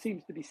everybody else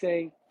seems to be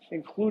saying,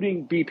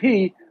 including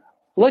BP,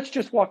 let's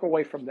just walk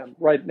away from them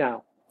right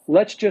now.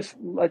 Let's just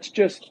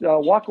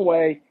walk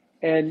away,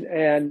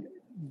 and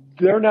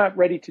they're not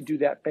ready to do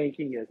that.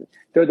 Banking isn't.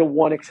 They're the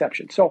one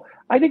exception. So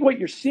I think what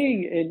you're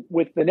seeing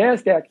with the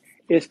NASDAQ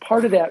is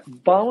part of that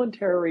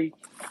voluntary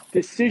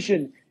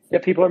decision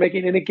that people are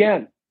making. And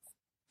again,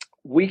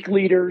 weak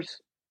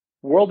leaders,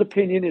 world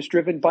opinion is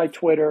driven by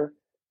Twitter.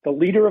 The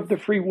leader of the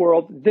free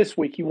world this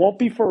week, he won't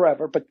be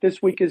forever, but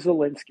this week is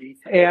Zelensky.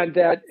 And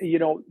that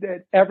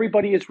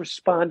everybody is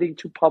responding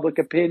to public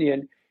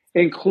opinion,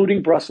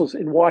 including Brussels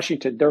and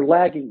Washington. They're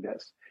lagging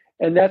this.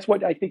 And that's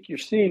what I think you're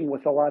seeing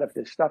with a lot of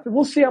this stuff. And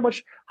we'll see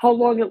how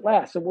long it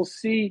lasts, and we'll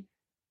see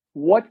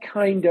what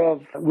kind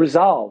of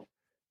resolve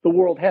the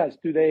world has.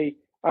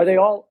 Are they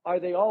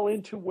all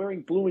into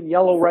wearing blue and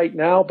yellow right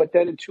now, but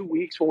then in 2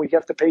 weeks when we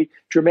have to pay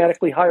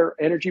dramatically higher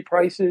energy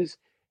prices,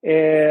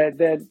 and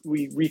then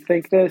we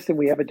rethink this and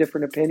we have a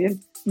different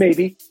opinion?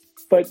 Maybe,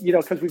 but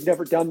because we've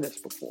never done this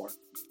before.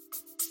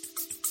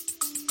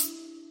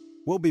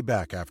 We'll be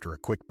back after a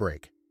quick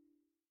break.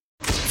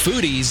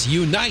 Foodies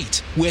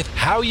unite with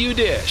How You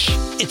Dish.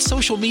 It's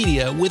social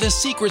media with a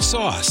secret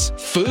sauce.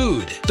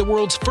 Food, the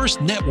world's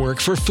first network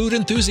for food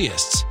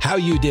enthusiasts. How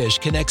You Dish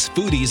connects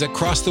foodies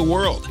across the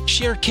world.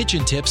 Share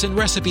kitchen tips and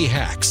recipe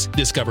hacks.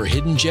 Discover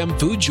hidden gem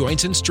food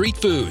joints and street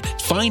food.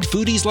 Find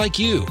foodies like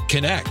you.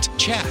 Connect,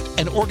 chat,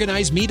 and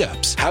organize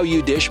meetups. How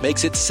You Dish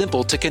makes it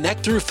simple to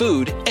connect through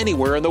food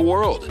anywhere in the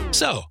world.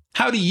 So,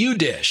 how do you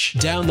dish?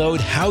 Download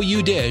How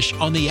You Dish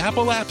on the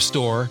Apple App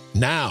Store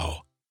now.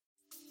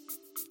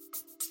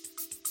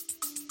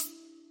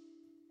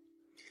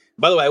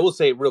 By the way, I will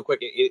say real quick,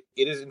 it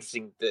is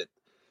interesting that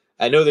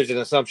I know there's an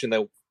assumption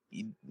that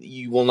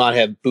you will not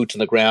have boots on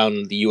the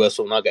ground, the U.S.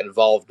 will not get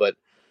involved, but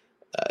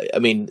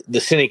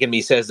the cynic in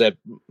me says that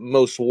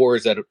most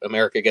wars that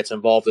America gets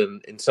involved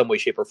in some way,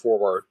 shape, or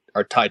form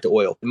are tied to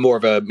oil. More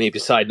of a maybe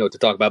side note to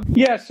talk about.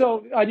 Yeah,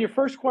 so on your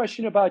first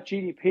question about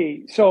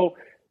GDP, so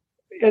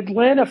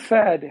Atlanta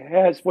Fed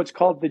has what's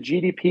called the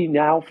GDP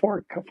Now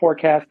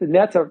forecast, and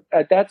that's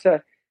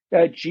a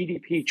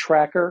GDP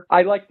tracker.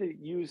 I like to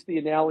use the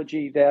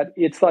analogy that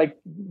it's like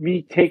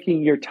me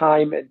taking your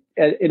time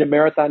in a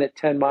marathon at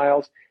 10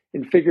 miles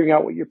and figuring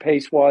out what your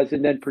pace was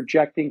and then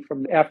projecting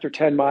from after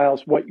 10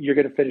 miles what you're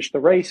going to finish the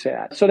race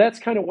at. So that's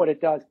kind of what it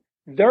does.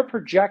 They're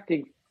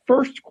projecting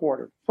first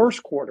quarter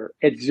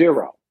at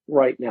 0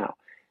 right now.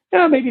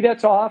 Now, maybe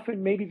that's off,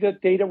 and maybe the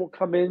data will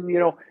come in,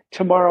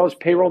 tomorrow's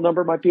payroll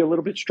number might be a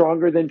little bit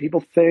stronger than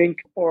people think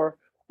or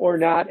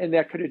not, and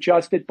that could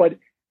adjust it. But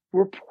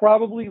we're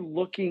probably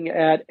looking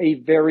at a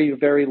very,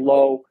 very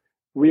low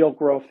real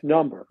growth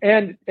number.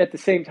 And at the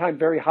same time,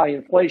 very high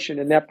inflation.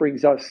 And that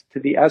brings us to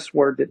the S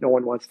word that no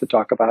one wants to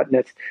talk about, and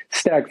that's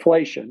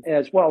stagflation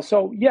as well.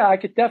 So, yeah, I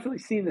could definitely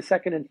see in the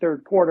second and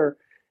third quarter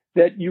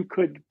that you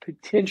could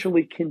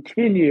potentially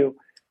continue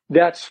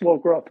that slow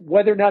growth.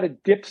 Whether or not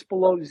it dips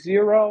below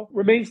 0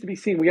 remains to be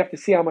seen. We have to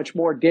see how much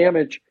more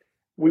damage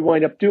we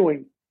wind up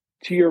doing.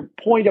 To your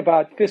point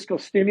about fiscal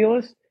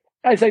stimulus,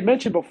 as I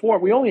mentioned before,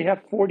 we only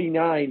have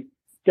 49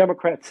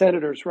 Democrat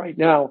senators right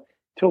now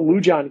till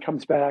Lujan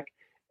comes back,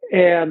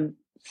 and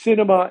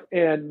Sinema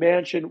and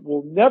Manchin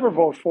will never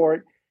vote for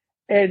it,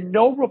 and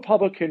no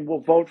Republican will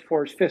vote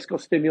for fiscal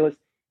stimulus,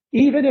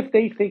 even if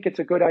they think it's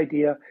a good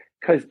idea,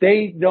 because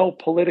they know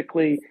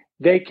politically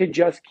they can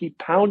just keep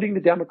pounding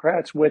the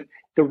Democrats with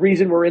the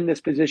reason we're in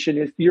this position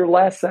is your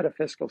last set of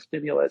fiscal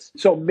stimulus.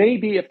 So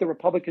maybe if the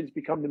Republicans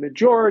become the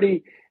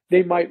majority,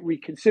 they might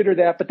reconsider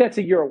that, but that's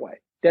a year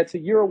away. That's a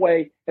year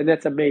away, and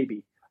that's a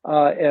maybe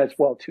as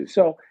well, too.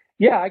 So,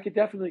 yeah, I could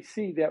definitely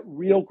see that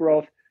real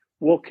growth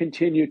will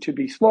continue to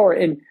be slower.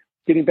 And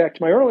getting back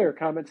to my earlier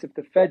comments, if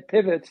the Fed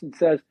pivots and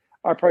says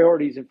our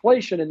priority is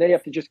inflation and they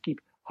have to just keep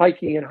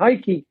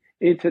hiking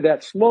into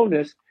that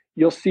slowness,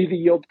 you'll see the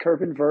yield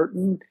curve invert,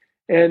 and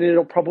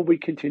it'll probably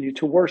continue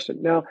to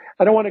worsen. Now,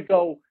 I don't want to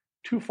go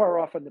too far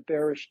off on the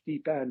bearish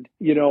deep end,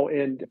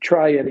 and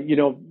try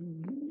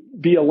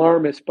and, be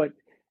alarmist, but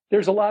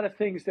there's a lot of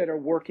things that are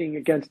working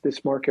against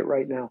this market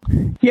right now.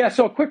 Yeah,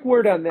 so a quick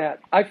word on that.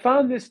 I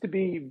found this to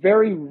be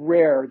very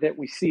rare that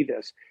we see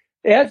this.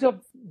 As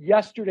of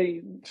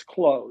yesterday's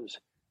close,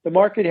 the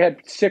market had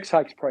 6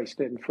 hikes priced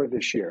in for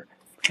this year.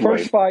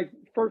 First five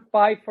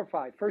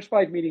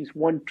meetings,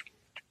 1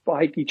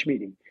 hike each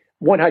meeting.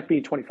 1 hike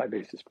being 25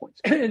 basis points,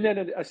 and then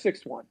a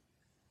 6th one.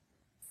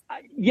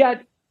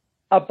 Yet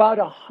about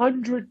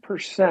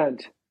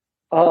 100%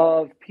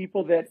 of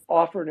people that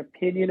offer an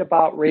opinion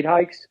about rate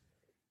hikes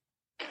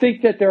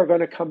think that they're going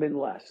to come in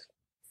less.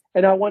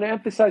 And I want to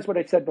emphasize what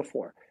I said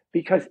before,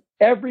 because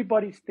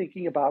everybody's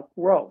thinking about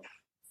growth.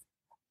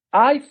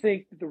 I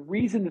think the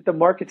reason that the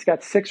market's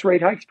got 6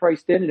 rate hikes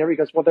priced in, and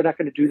everybody goes, well, they're not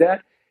going to do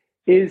that,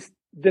 is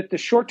that the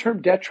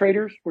short-term debt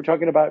traders, we're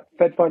talking about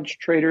Fed funds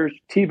traders,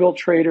 T-bill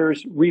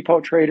traders,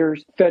 repo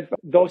traders,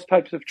 those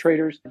types of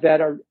traders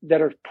that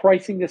are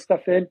pricing this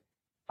stuff in,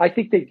 I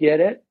think they get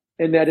it.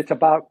 and that it's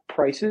about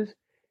prices.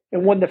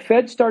 And when the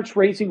Fed starts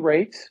raising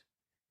rates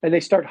and they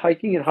start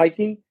hiking and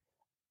hiking,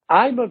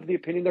 I'm of the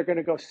opinion they're going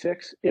to go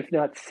 6, if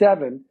not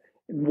 7.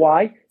 And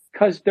why?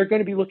 Because they're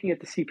going to be looking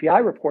at the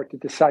CPI report to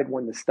decide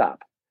when to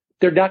stop.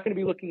 They're not going to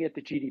be looking at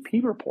the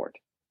GDP report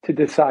to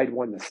decide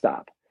when to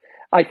stop.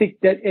 I think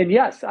that, and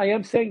yes, I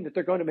am saying that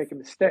they're going to make a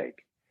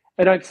mistake.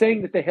 And I'm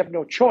saying that they have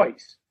no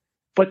choice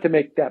but to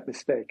make that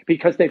mistake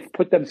because they've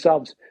put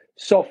themselves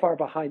so far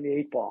behind the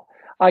 8 ball.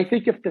 I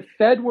think if the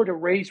Fed were to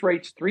raise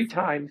rates 3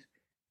 times,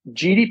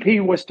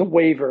 GDP was to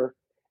waver,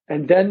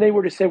 and then they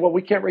were to say, well,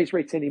 we can't raise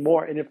rates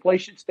anymore, and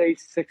inflation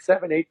stays 6,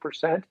 7,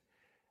 8%,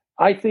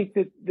 I think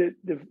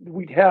that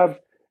we'd have,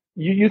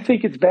 you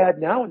think it's bad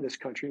now in this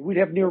country, we'd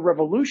have near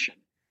revolution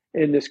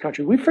in this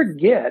country. We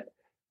forget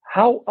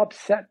how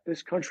upset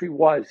this country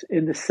was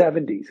in the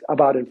 70s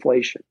about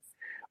inflation.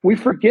 We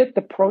forget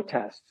the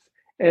protests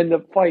and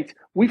the fights.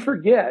 We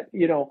forget,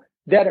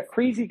 that a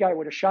crazy guy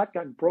with a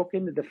shotgun broke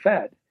into the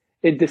Fed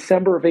in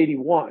December of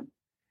 81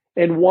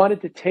 and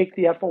wanted to take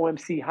the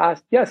FOMC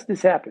hostage. Yes,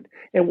 this happened.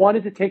 And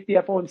wanted to take the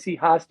FOMC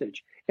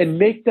hostage and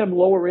make them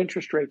lower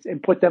interest rates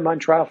and put them on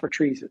trial for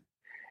treason.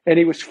 And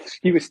he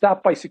was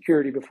stopped by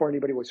security before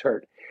anybody was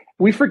hurt.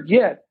 We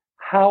forget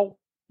how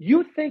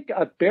you think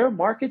a bear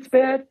market's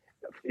bad.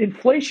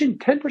 Inflation,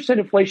 10%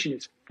 inflation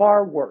is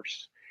far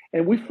worse.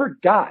 And we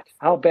forgot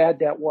how bad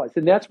that was.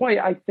 And that's why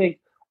I think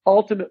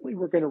ultimately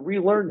we're going to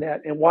relearn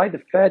that and why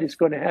the Fed is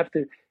going to have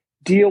to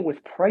deal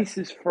with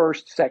prices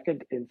first,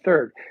 second, and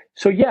third.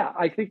 So, yeah,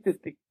 I think that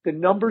the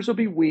numbers will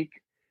be weak,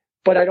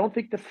 but I don't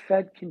think the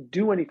Fed can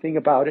do anything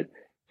about it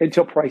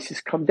until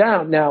prices come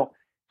down. Now,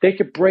 they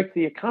could break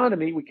the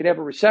economy. We could have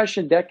a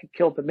recession. That could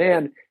kill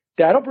demand.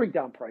 That'll bring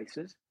down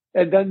prices.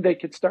 And then they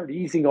could start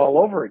easing all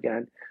over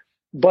again.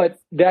 But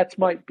that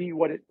might be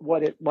what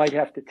it might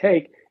have to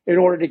take in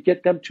order to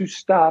get them to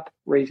stop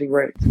raising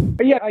rates.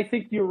 But yeah, I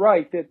think you're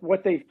right that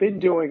what they've been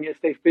doing is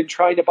they've been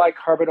trying to buy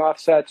carbon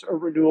offsets or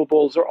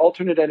renewables or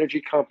alternate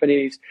energy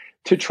companies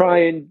to try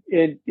and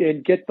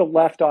get the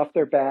left off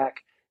their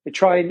back, and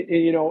try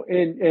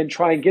and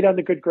try and get on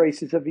the good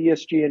graces of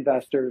ESG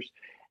investors.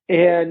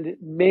 And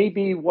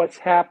maybe what's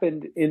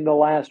happened in the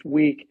last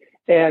week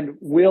and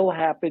will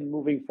happen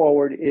moving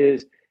forward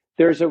is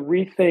there's a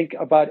rethink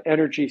about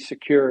energy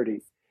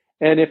security.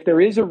 And if there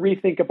is a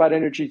rethink about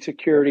energy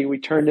security, we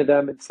turn to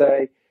them and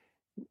say,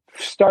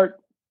 start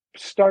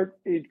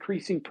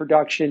increasing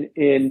production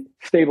in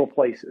stable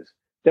places,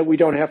 that we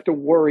don't have to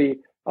worry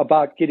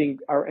about getting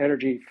our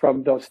energy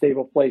from those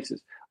stable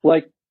places.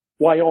 Like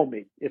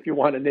Wyoming, if you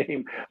want a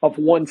name of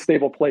one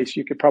stable place,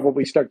 you could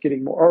probably start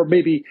getting more, or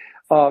maybe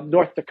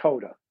North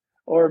Dakota,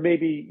 or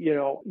maybe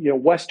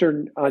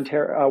Western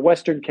Ontario,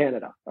 Western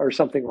Canada, or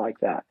something like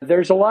that.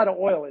 There's a lot of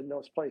oil in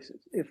those places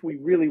if we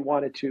really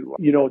wanted to,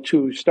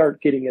 to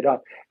start getting it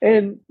up.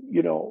 And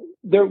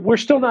we're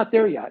still not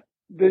there yet.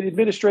 The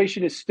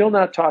administration is still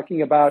not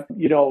talking about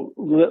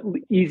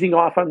easing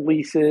off on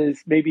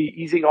leases, maybe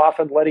easing off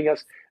on letting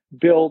us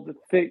build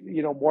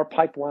more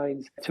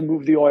pipelines to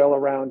move the oil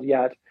around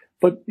yet.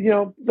 But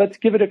let's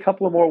give it a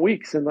couple of more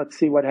weeks and let's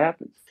see what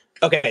happens.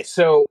 Okay,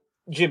 so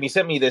Jim, you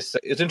sent me this.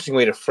 It's an interesting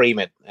way to frame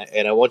it,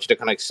 and I want you to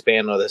kind of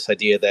expand on this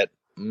idea that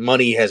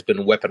money has been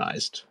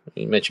weaponized.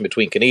 You mentioned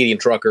between Canadian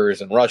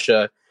truckers and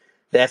Russia,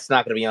 that's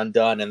not going to be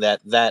undone, and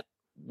that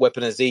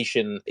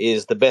weaponization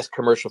is the best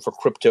commercial for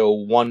crypto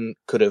one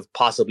could have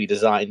possibly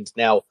designed.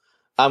 Now,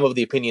 I'm of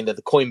the opinion that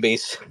the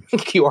Coinbase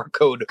QR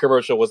code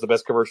commercial was the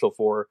best commercial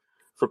for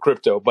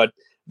crypto, but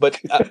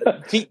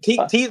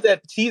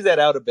tease that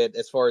out a bit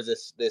as far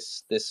as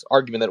this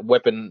argument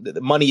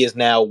that money is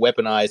now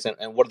weaponized,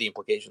 and what are the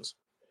implications?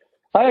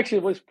 I actually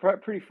was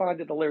pretty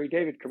fond of the Larry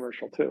David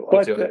commercial too.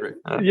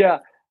 But, yeah.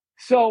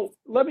 So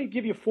let me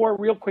give you 4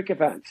 real quick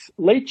events.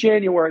 Late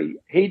January,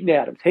 Hayden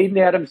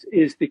Adams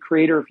is the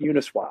creator of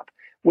Uniswap,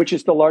 which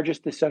is the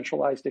largest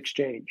decentralized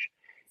exchange.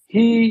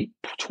 He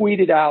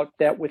tweeted out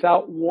that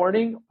without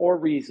warning or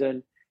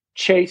reason,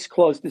 Chase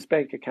closed his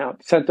bank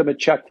account, sent him a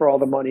check for all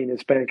the money in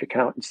his bank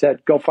account and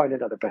said, go find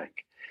another bank.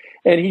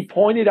 And he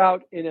pointed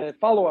out in a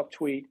follow-up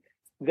tweet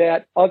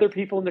that other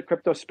people in the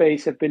crypto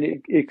space have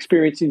been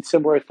experiencing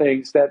similar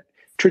things, that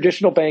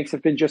traditional banks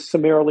have been just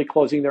summarily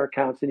closing their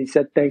accounts. And he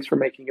said, thanks for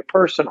making it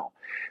personal.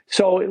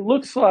 So it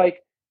looks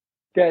like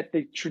that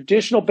the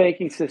traditional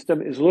banking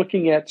system is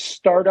looking at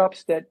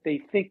startups that they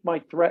think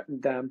might threaten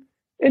them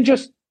and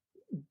just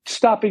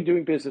stopping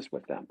doing business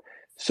with them.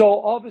 So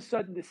all of a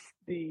sudden,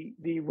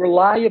 the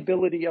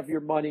reliability of your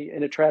money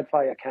in a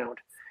TradFi account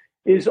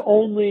is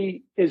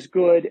only as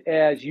good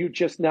as you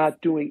just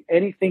not doing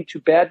anything to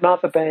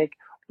badmouth a bank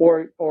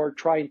or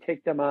try and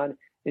take them on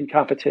in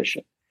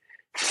competition.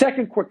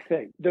 Second quick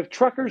thing, the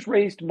truckers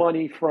raised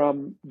money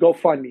from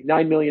GoFundMe,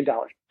 $9 million,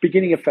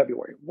 beginning of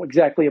February,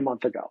 exactly a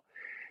month ago.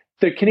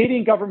 The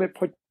Canadian government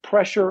put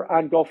pressure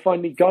on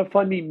GoFundMe.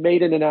 GoFundMe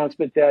made an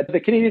announcement that the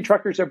Canadian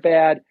truckers are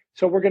bad,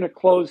 so we're going to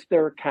close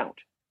their account.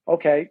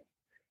 Okay.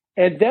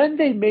 And then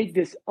they made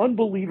this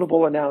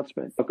unbelievable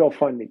announcement of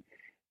GoFundMe.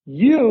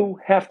 You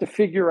have to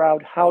figure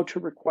out how to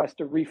request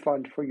a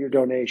refund for your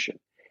donation.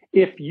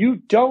 If you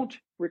don't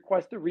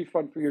request a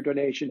refund for your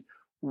donation,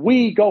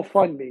 we,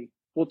 GoFundMe,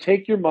 will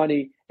take your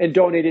money and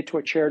donate it to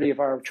a charity of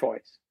our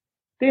choice.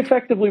 They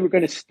effectively were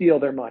going to steal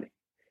their money.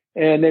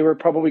 And they were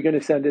probably going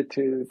to send it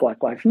to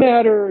Black Lives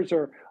Matters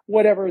or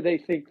whatever they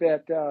think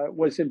that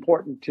was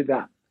important to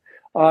them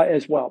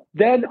as well.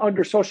 Then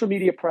under social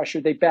media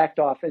pressure, they backed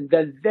off, and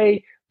then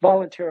they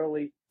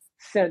voluntarily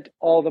sent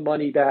all the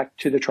money back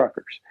to the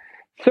truckers.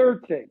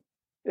 Third thing,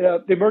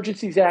 the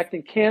Emergencies Act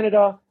in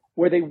Canada,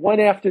 where they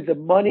went after the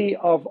money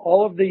of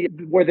all of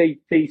where they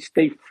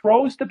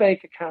froze the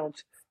bank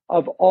accounts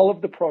of all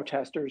of the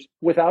protesters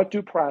without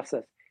due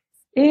process.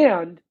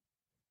 And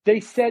they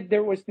said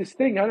there was this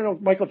thing, I don't know,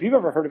 Michael, if you've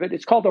ever heard of it,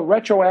 it's called a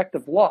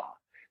retroactive law.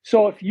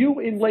 So if you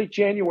in late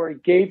January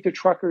gave the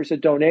truckers a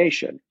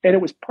donation and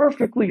it was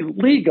perfectly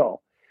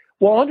legal,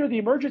 well, under the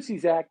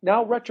Emergencies Act,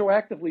 now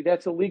retroactively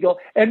that's illegal,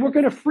 and we're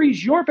going to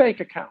freeze your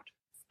bank account.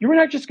 You're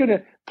not just going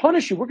to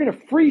punish you, we're going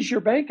to freeze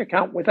your bank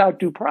account without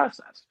due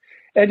process.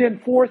 And then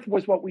fourth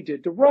was what we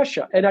did to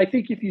Russia. And I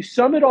think if you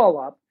sum it all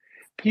up,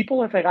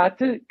 people have got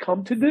to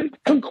come to the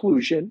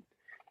conclusion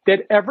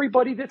that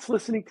everybody that's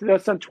listening to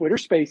us on Twitter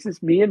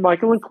Spaces, me and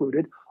Michael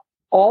included,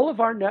 all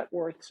of our net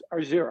worths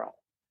are zero.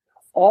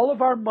 All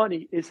of our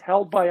money is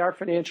held by our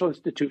financial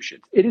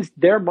institutions. It is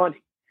their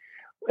money.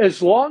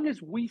 As long as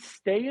we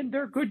stay in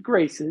their good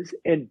graces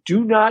and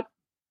do not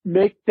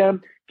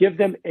give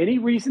them any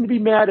reason to be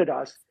mad at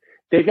us,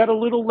 they got a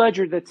little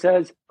ledger that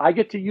says, I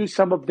get to use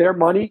some of their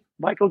money.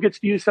 Michael gets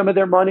to use some of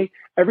their money.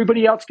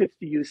 Everybody else gets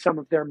to use some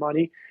of their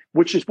money,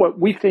 which is what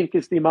we think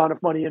is the amount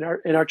of money in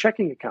our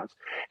checking accounts.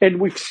 And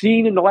we've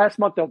seen in the last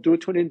month, they'll do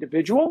it to an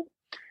individual,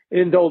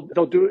 and they'll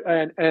do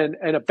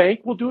and a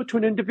bank will do it to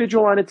an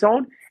individual on its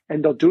own,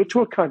 and they'll do it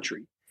to a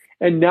country.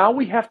 And now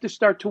we have to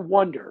start to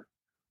wonder,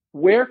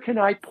 where can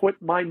I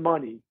put my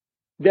money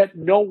that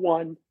no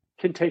one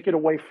can take it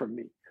away from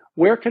me?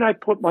 Where can I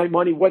put my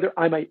money, whether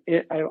I'm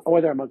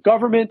a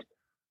government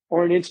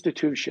or an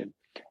institution?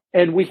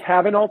 And we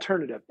have an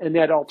alternative, and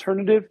that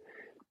alternative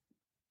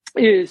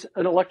is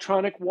an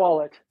electronic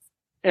wallet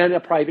and a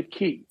private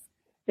key,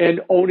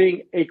 and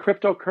owning a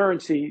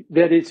cryptocurrency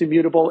that is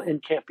immutable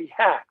and can't be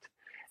hacked.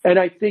 And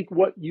I think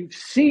what you've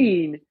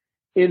seen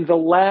in the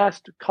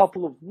last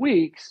couple of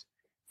weeks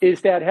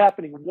is that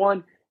happening.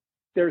 One,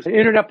 there's an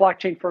internet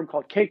blockchain firm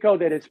called Keiko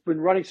that has been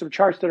running some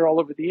charts that are all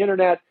over the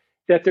internet,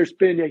 that there's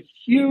been a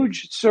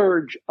huge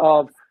surge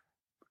of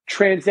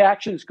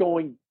transactions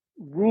going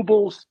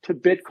rubles to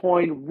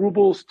Bitcoin,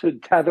 rubles to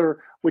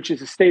Tether, which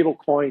is a stable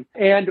coin.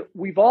 And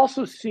we've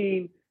also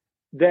seen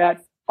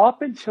that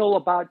up until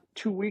about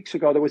 2 weeks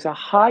ago, there was a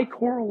high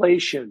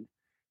correlation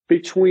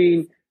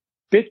between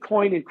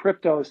Bitcoin and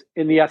cryptos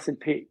in the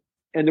S&P.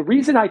 And the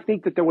reason I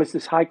think that there was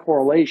this high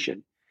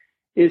correlation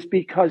is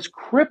because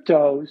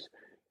cryptos,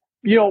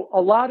 there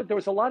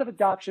was a lot of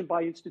adoption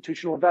by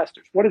institutional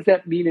investors. What does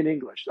that mean in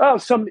English? Oh,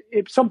 some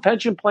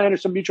pension plan or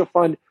some mutual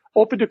fund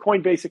opened a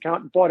Coinbase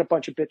account and bought a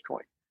bunch of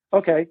Bitcoin.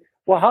 Okay,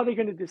 well, how are they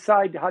going to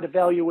decide how to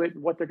value it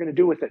and what they're going to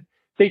do with it?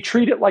 They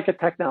treat it like a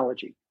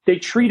technology. They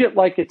treat it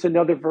like it's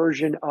another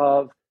version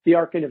of the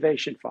ARK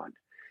Innovation Fund.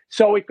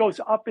 So it goes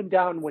up and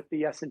down with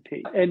the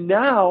S&P. And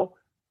now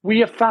we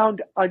have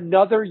found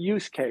another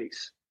use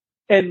case.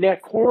 And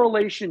that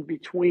correlation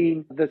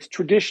between the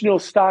traditional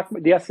stock,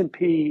 the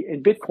S&P,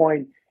 and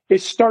Bitcoin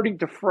is starting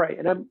to fray.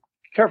 And I'm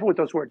careful with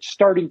those words,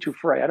 starting to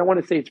fray. I don't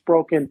want to say it's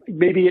broken.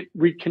 Maybe it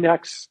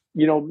reconnects,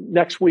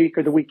 next week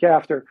or the week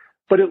after,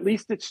 but at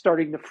least it's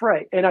starting to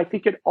fray. And I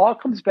think it all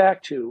comes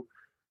back to,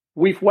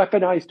 we've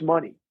weaponized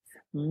money.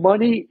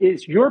 Money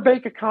is your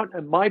bank account,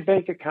 and my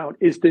bank account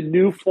is the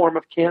new form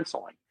of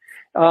canceling.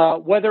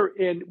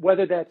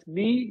 Whether that's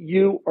me,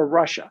 you, or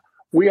Russia.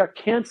 We are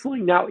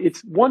canceling now.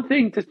 It's one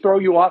thing to throw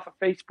you off of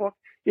Facebook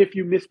if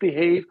you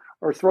misbehave,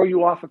 or throw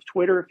you off of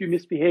Twitter if you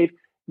misbehave.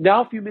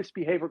 Now, if you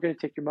misbehave, we're going to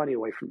take your money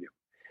away from you.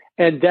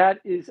 And that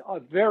is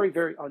very,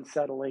 very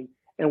unsettling.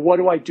 And what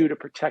do I do to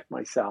protect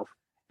myself?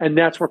 And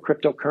that's where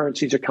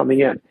cryptocurrencies are coming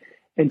in.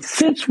 And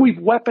since we've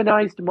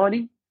weaponized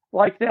money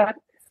like that,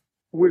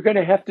 we're going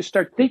to have to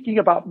start thinking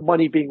about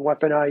money being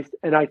weaponized.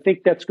 And I think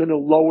that's going to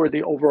lower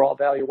the overall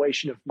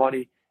valuation of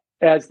money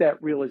as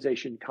that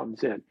realization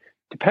comes in.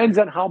 Depends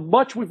on how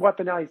much we've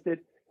weaponized it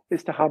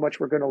as to how much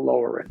we're going to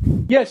lower it.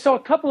 Yeah, so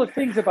a couple of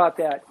things about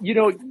that.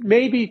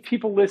 Maybe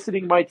people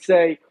listening might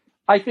say,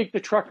 I think the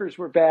truckers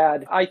were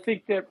bad. I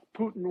think that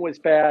Putin was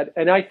bad.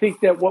 And I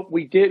think that what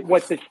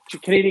the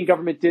Canadian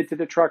government did to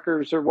the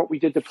truckers, or what we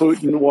did to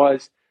Putin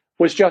was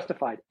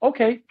justified.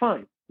 Okay,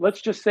 fine.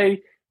 Let's just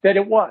say that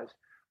it was.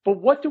 But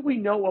what do we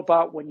know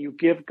about when you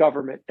give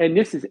government, and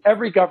this is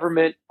every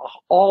government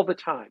all the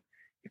time,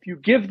 if you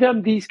give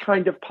them these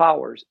kind of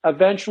powers,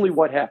 eventually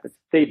what happens?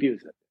 They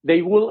abuse it.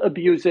 They will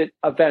abuse it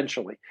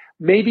eventually.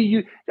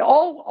 Maybe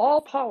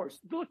all powers,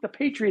 look, the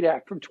Patriot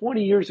Act from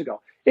 20 years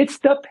ago, it's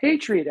the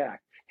Patriot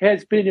Act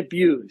has been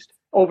abused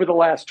over the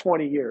last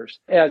 20 years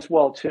as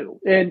well, too.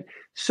 And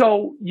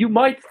so you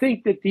might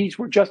think that these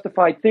were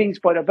justified things,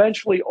 but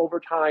eventually over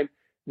time,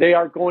 they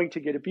are going to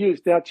get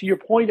abused. Now, to your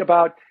point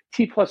about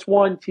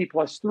T+1,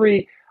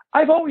 T+3,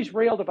 I've always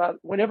railed about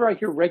whenever I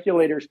hear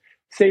regulators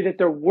say that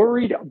they're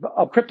worried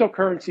of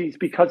cryptocurrencies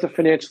because of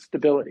financial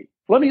stability.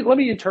 Let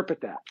me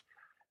interpret that.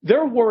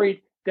 They're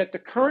worried that the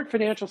current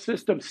financial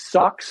system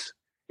sucks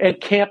and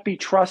can't be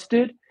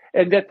trusted,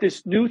 and that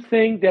this new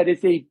thing that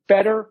is a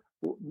better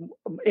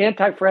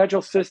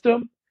anti-fragile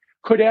system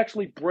could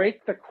actually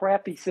break the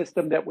crappy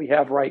system that we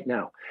have right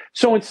now.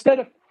 So instead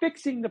of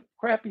fixing the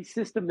crappy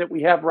system that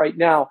we have right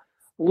now,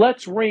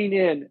 let's rein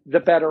in the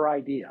better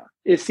idea.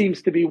 It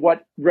seems to be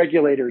what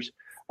regulators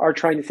are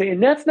trying to say.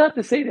 And that's not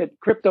to say that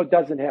crypto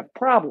doesn't have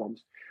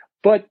problems,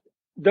 but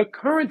the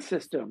current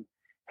system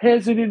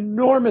has an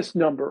enormous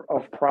number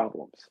of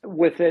problems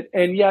with it.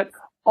 And yet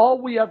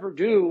all we ever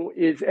do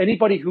is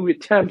anybody who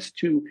attempts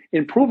to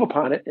improve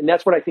upon it, and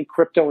that's what I think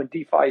crypto and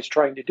DeFi is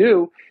trying to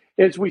do,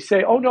 is we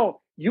say, oh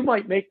no, you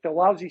might make the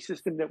lousy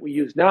system that we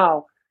use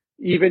now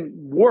even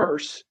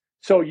worse,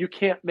 so you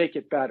can't make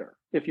it better,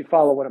 if you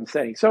follow what I'm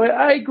saying. So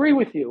I agree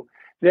with you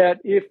that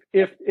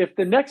if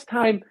the next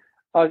time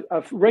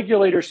a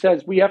regulator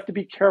says we have to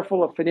be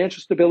careful of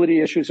financial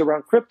stability issues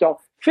around crypto,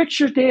 fix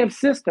your damn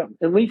system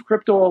and leave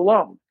crypto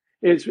alone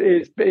is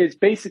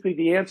basically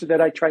the answer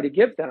that I try to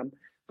give them,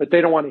 but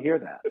they don't want to hear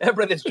that.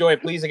 For this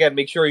joint, please again,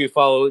 make sure you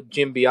follow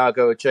Jim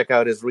Bianco, check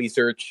out his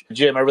research.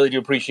 Jim, I really do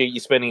appreciate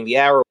you spending the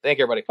hour. Thank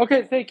you, everybody.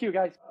 Okay, thank you,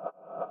 guys.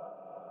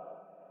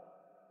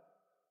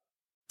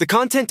 The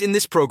content in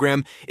this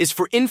program is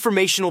for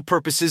informational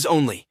purposes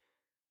only.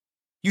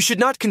 You should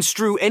not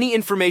construe any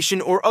information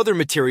or other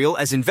material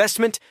as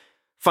investment,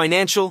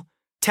 financial,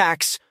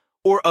 tax,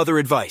 or other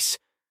advice.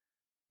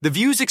 The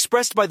views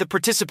expressed by the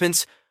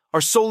participants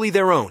are solely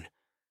their own.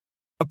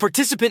 A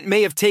participant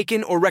may have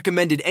taken or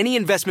recommended any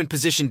investment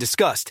position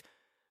discussed,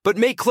 but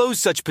may close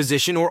such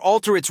position or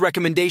alter its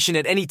recommendation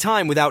at any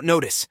time without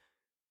notice.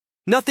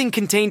 Nothing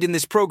contained in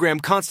this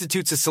program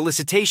constitutes a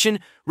solicitation,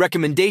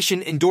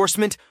 recommendation,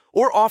 endorsement,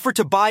 or offer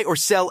to buy or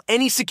sell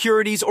any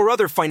securities or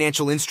other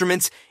financial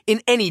instruments in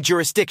any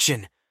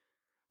jurisdiction.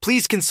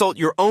 Please consult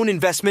your own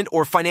investment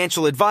or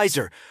financial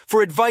advisor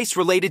for advice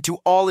related to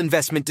all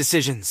investment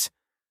decisions.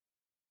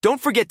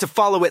 Don't forget to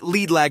follow at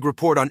Lead Lag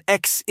Report on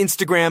X,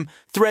 Instagram,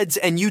 Threads,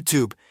 and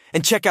YouTube,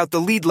 and check out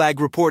the Lead Lag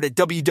Report at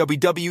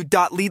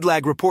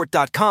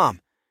www.leadlagreport.com.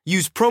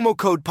 Use promo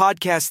code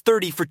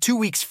podcast30 for 2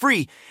 weeks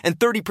free and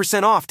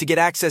 30% off to get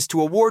access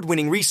to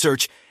award-winning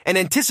research and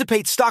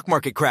anticipate stock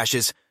market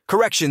crashes,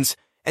 corrections,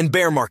 and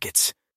bear markets.